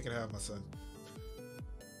 fuck it. They can have my son.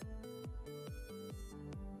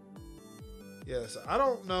 Yes, I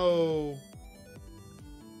don't know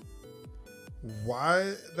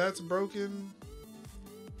why that's broken.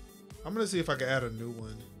 I'm gonna see if I can add a new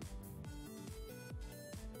one.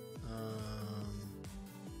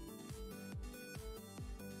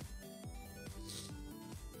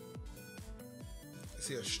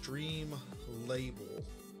 See a stream label.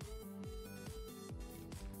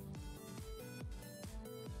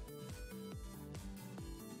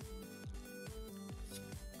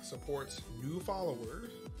 Supports new follower.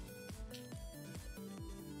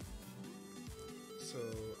 So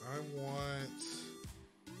I want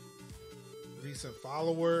recent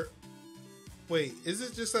follower. Wait, is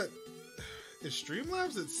it just that is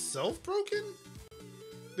Streamlabs itself broken?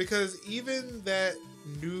 Because even that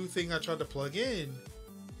new thing I tried to plug in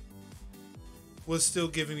was still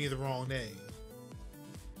giving me the wrong name.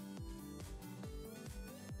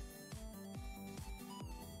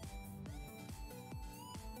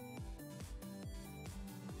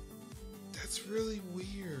 That's really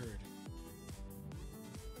weird.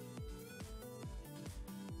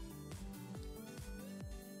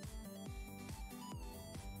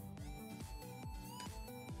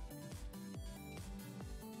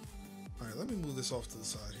 Alright, let me move this off to the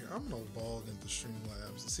side here. I'm gonna log into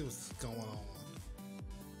Streamlabs and see what's going on.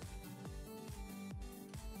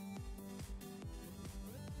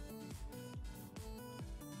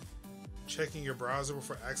 Checking your browser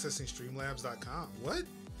before accessing streamlabs.com. What?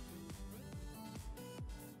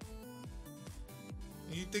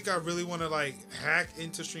 You think I really want to like hack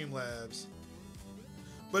into Streamlabs?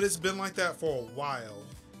 But it's been like that for a while.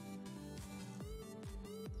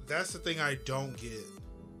 That's the thing I don't get.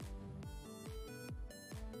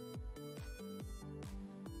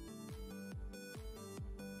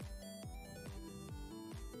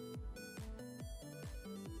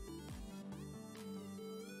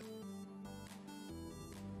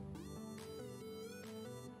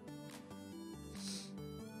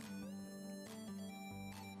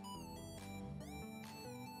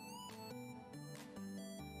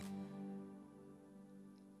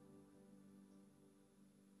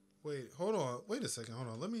 Wait, hold on. Wait a second. Hold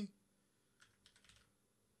on. Let me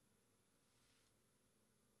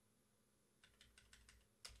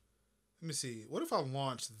see. What if I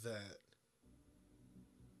launch that?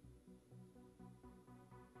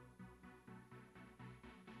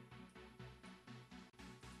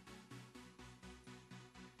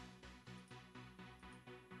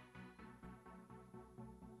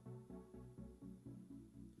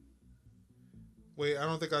 Wait, I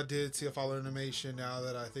don't think I did see a follow animation now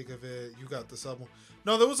that I think of it. You got the sub one.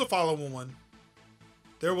 No, there was a follow one.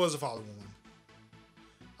 There was a follow one.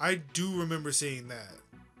 I do remember seeing that.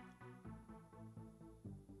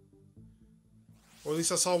 Or at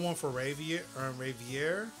least I saw one for Ravier.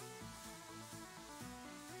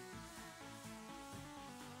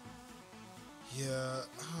 Yeah.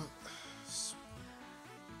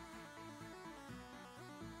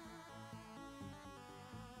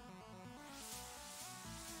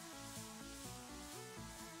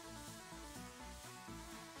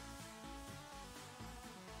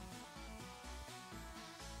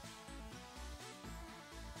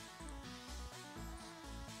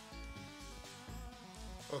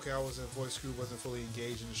 Okay, I wasn't voice group, wasn't fully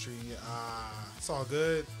engaged in the stream yet. It's all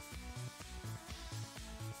good.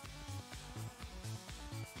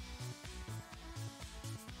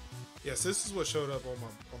 Yes, this is what showed up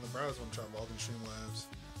on the browser when I tried logging Streamlabs.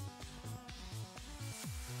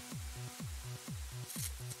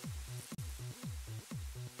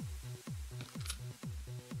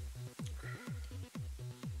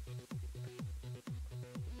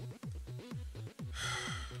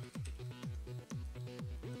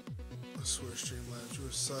 I swear, Streamlabs, you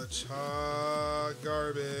are such hot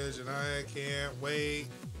garbage, and I can't wait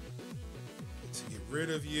to get rid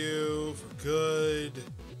of you for good.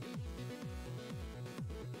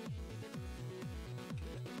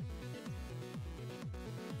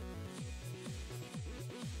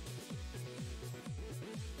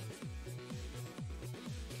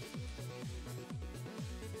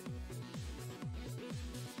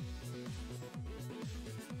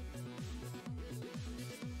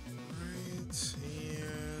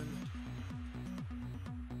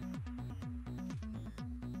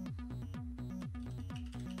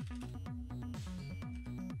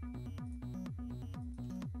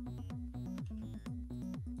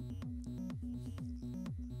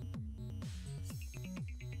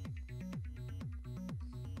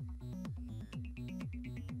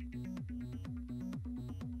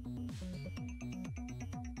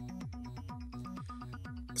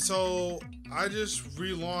 So I just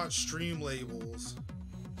relaunched Stream Labels.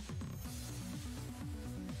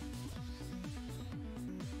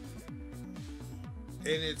 And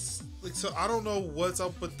it's like, so I don't know what's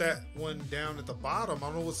up with that one down at the bottom. I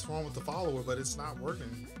don't know what's wrong with the follower, but it's not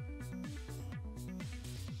working.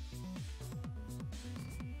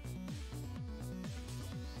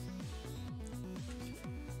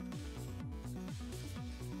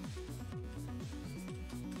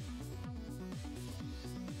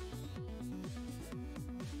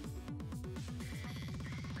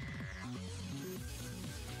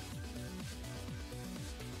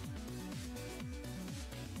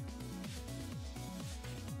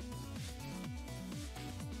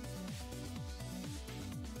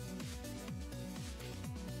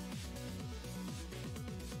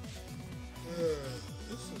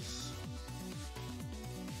 This is...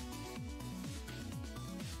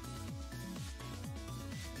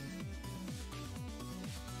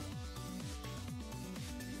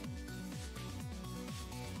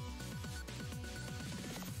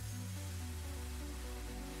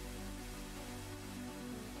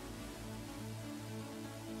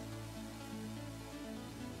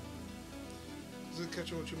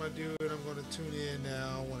 Catch what you might do, and I'm going to tune in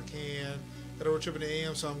now when I can. Got a road trip in the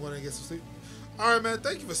AM, so I'm going to get some sleep. Alright, man,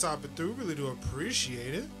 thank you for stopping through. Really do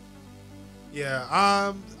appreciate it. Yeah,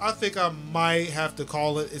 I think I might have to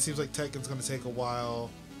call it. It seems like Tekken's going to take a while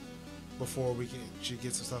before we can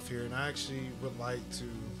get some stuff here, and I actually would like to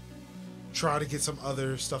try to get some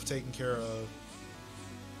other stuff taken care of.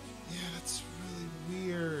 Yeah, that's really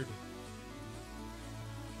weird.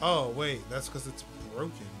 Oh, wait, that's because it's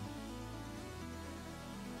broken.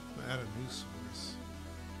 Add a new source.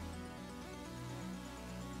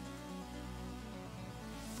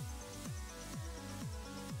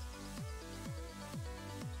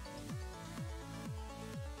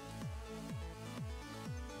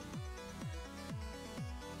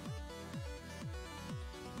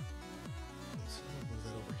 Let's move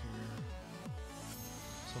that over here.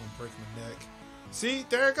 So I'm breaking my neck. See,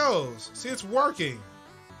 there it goes. See, it's working.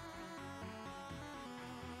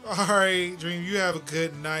 All right, Dream, you have a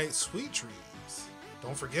good night. Sweet dreams.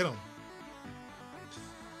 Don't forget them.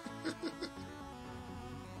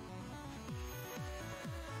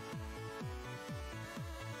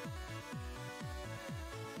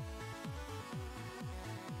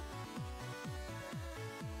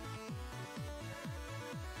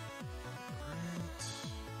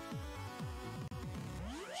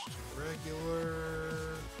 Regular.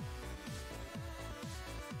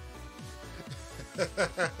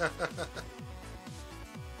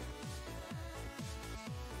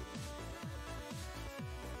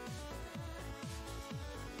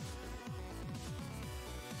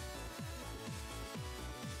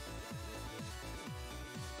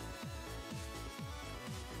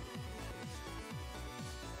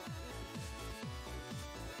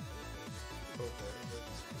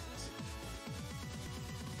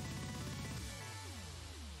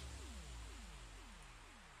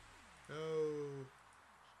 No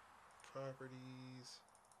properties.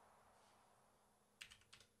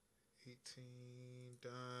 18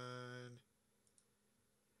 done.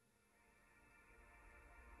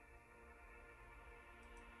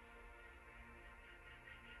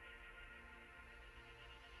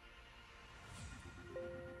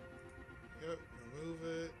 Yep, remove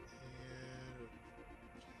it and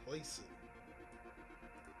replace it.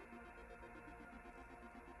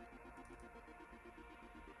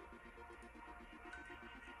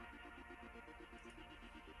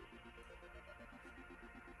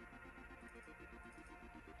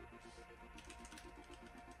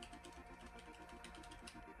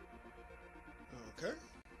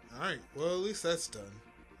 Alright, well, at least that's done.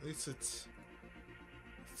 At least it's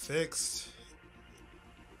fixed.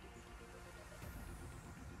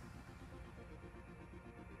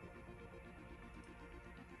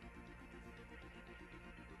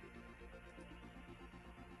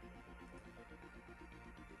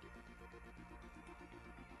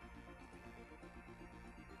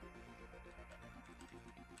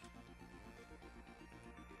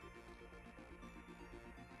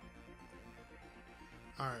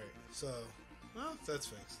 Alright, so, well, that's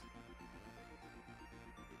fixed.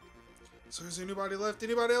 So is there anybody left?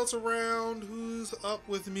 Anybody else around who's up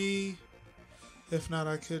with me? If not,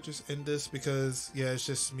 I could just end this because, yeah, it's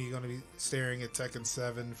just me going to be staring at Tekken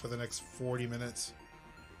 7 for the next 40 minutes.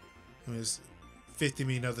 I mean, there's 50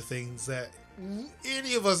 million other things that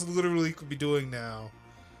any of us literally could be doing now.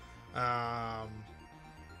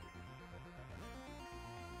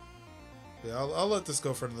 Yeah, I'll let this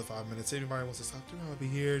go for another 5 minutes. Anybody wants to talk to me, I'll be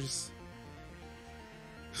here just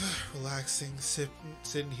relaxing,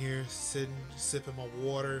 sitting here, sipping my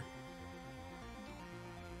water.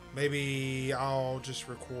 Maybe I'll just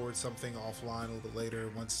record something offline a little bit later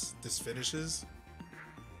once this finishes.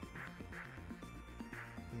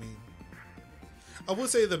 I mean, I would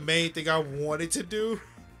say the main thing I wanted to do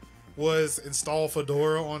was install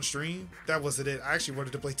Fedora on stream. That wasn't it. I actually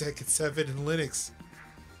wanted to play Tekken 7 in Linux,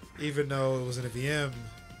 even though it wasn't a VM.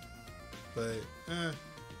 But,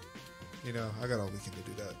 you know, I got all weekend to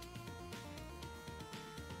do that.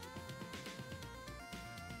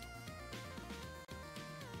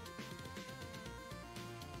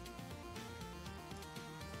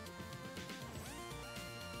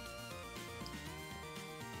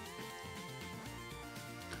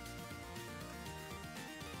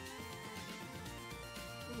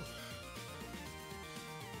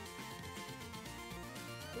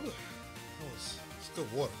 It's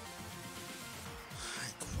good water.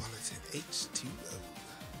 High quality H2O.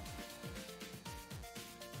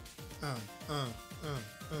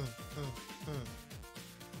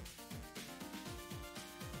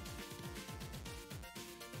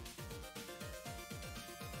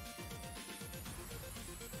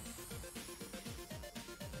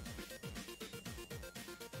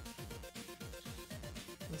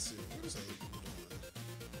 Let's see, what is other people doing?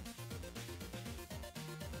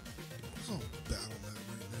 Who's on BattleNet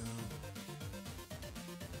right now?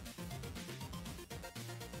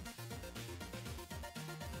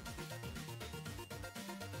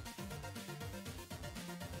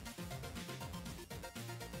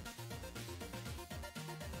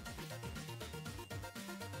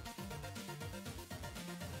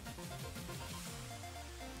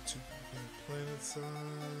 Two planet side.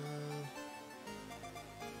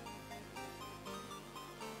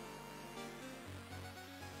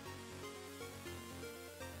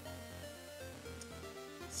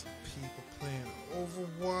 People playing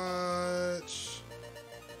Overwatch.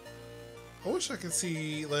 I wish I could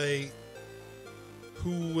see like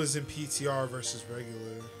who was in PTR versus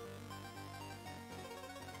regular.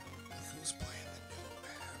 Like, who's playing the new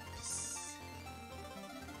maps?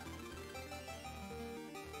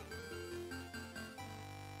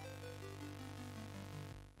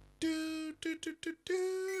 Do do do do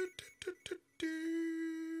do do do do.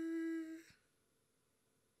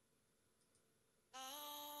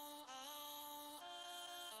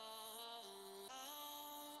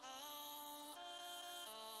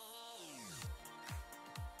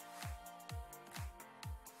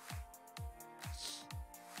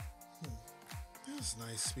 It's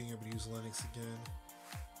nice being able to use Linux again.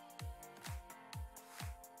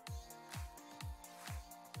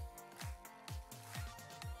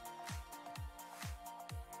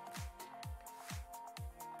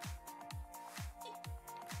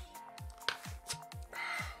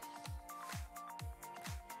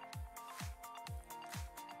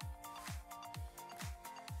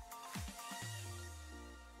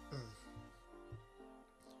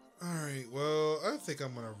 Alright, well, I think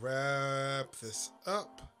I'm gonna wrap this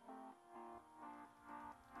up.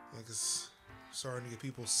 Yeah, because starting to get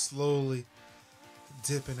people slowly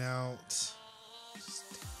dipping out.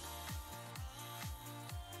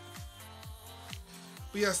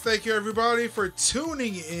 But yes, thank you everybody for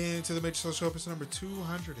tuning in to the MajorsHouse Show, episode number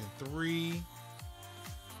 203.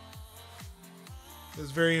 It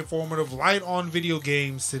was very informative, light on video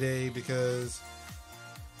games today because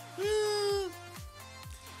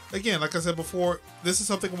again, like I said before, this is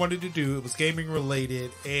something I wanted to do. It was gaming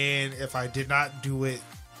related, and if I did not do it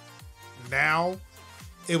now,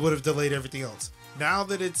 it would have delayed everything else. Now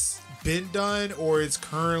that it's been done or it's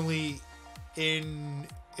currently in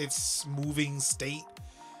its moving state,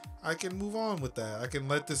 I can move on with that. I can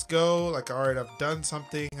let this go. Like, all right, I've done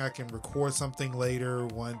something. I can record something later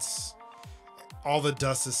once all the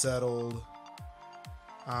dust is settled.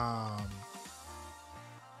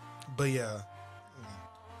 But yeah,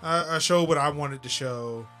 I showed what I wanted to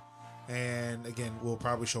show, and again, we'll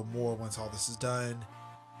probably show more once all this is done.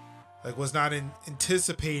 Like, was not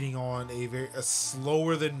anticipating on a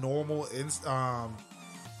slower than normal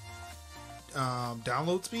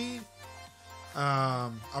download speed. I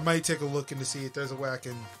might take a look into see if there's a way I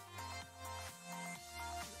can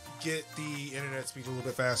get the internet speed a little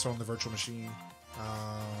bit faster on the virtual machine.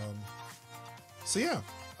 So yeah,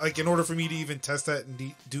 like, in order for me to even test that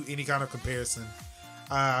and do any kind of comparison,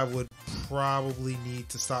 I would probably need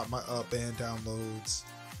to stop my up and downloads,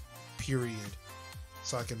 period,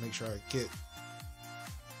 so I can make sure I get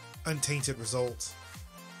untainted results.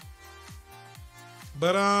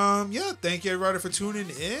 But yeah, thank you everybody for tuning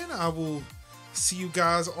in. I will see you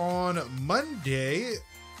guys on Monday.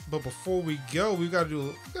 But before we go, we got a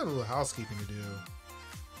little housekeeping to do.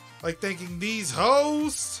 Like, thanking these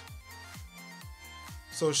hosts.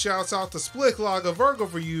 So shouts out to Splick Virgo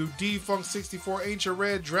for you, D-Funk64, Ancient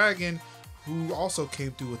Red Dragon, who also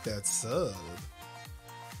came through with that sub.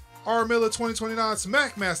 R. Miller 2029,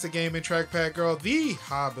 Smack Master Gaming, Trackpad Girl, The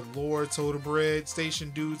Hobbit Lord, Total Bread,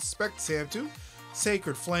 Station Dude, Spectre Sam 2,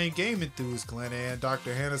 Sacred Flame Game Enthused, Glenn Ann,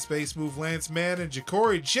 Dr. Hannah, Space Move, Lance Man, and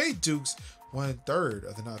Jacory J. Dukes, 1/3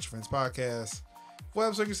 of the Not Your Friends podcast.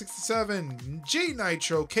 Web Circuit 67, J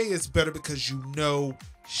Nitro, K is better because you know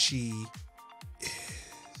she is.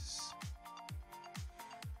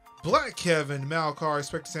 Black Kevin, Malcar,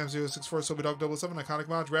 Spectre Sam 064, Sobe Dog 007, Iconic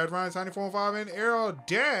Mount, Rad Ryan, Tiny 415, and Arrow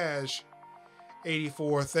Dash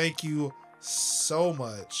 84. Thank you so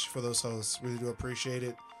much for those hosts. Really do appreciate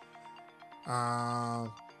it.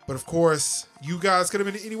 But of course, you guys could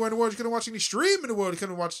have been anywhere in the world. You could have been watching the stream in the world. You could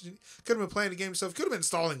have been playing the game yourself. You could have been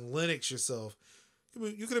installing Linux yourself.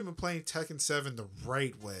 You could have been playing Tekken 7 the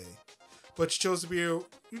right way. But you chose to be here.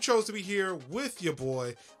 You chose to be here with your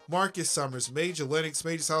boy Marcus Summers, Major Linux,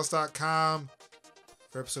 MajorsHouse.com,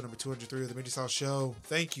 for episode number 203 of the Majors House Show.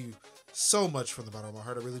 Thank you so much from the bottom of my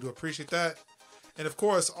heart. I really do appreciate that. And of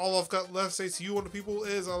course, all I've got left to say to you and the people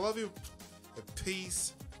is I love you. And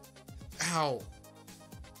peace out.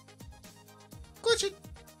 Glitch it.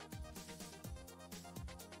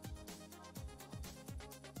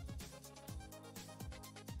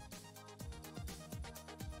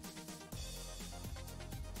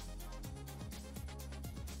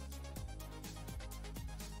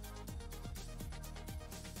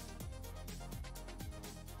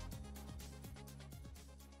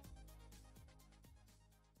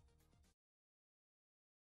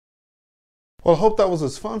 Well, I hope that was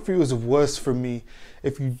as fun for you as it was for me.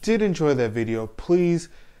 If you did enjoy that video, please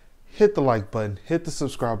hit the like button, hit the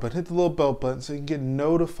subscribe button, hit the little bell button so you can get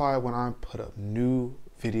notified when I put up new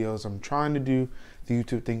videos. I'm trying to do the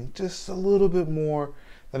YouTube thing just a little bit more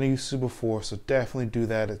than I used to before, so definitely do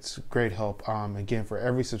that. It's great help. Again, for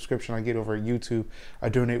every subscription I get over at YouTube, I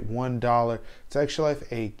donate $1 to Extra Life,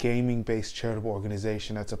 a gaming-based charitable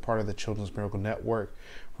organization that's a part of the Children's Miracle Network,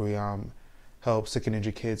 where we help sick and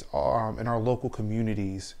injured kids in our local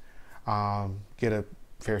communities get a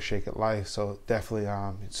fair shake at life. So definitely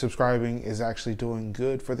subscribing is actually doing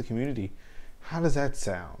good for the community. How does that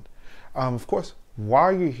sound? Of course,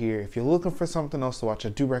 while you're here, if you're looking for something else to watch, I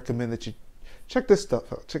do recommend that you check this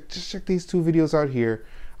stuff out. Just check these two videos out here.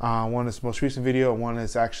 One is the most recent video, and one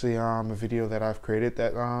is actually a video that I've created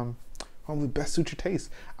that hopefully best suits your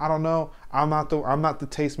taste. I don't know. I'm not the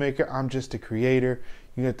tastemaker. I'm just a creator.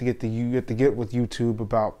 You have to get with YouTube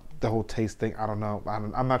about the whole taste thing. I don't know.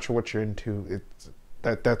 I'm not sure what you're into.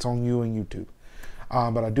 That's on you and YouTube.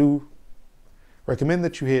 But I do recommend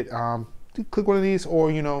that you hit click one of these,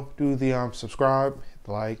 or do the subscribe, hit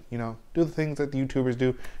the like, do the things that the YouTubers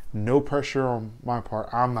do. No pressure on my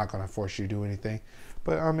part. I'm not gonna force you to do anything.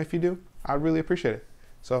 But if you do, I'd really appreciate it.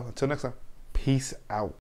 So until next time, peace out.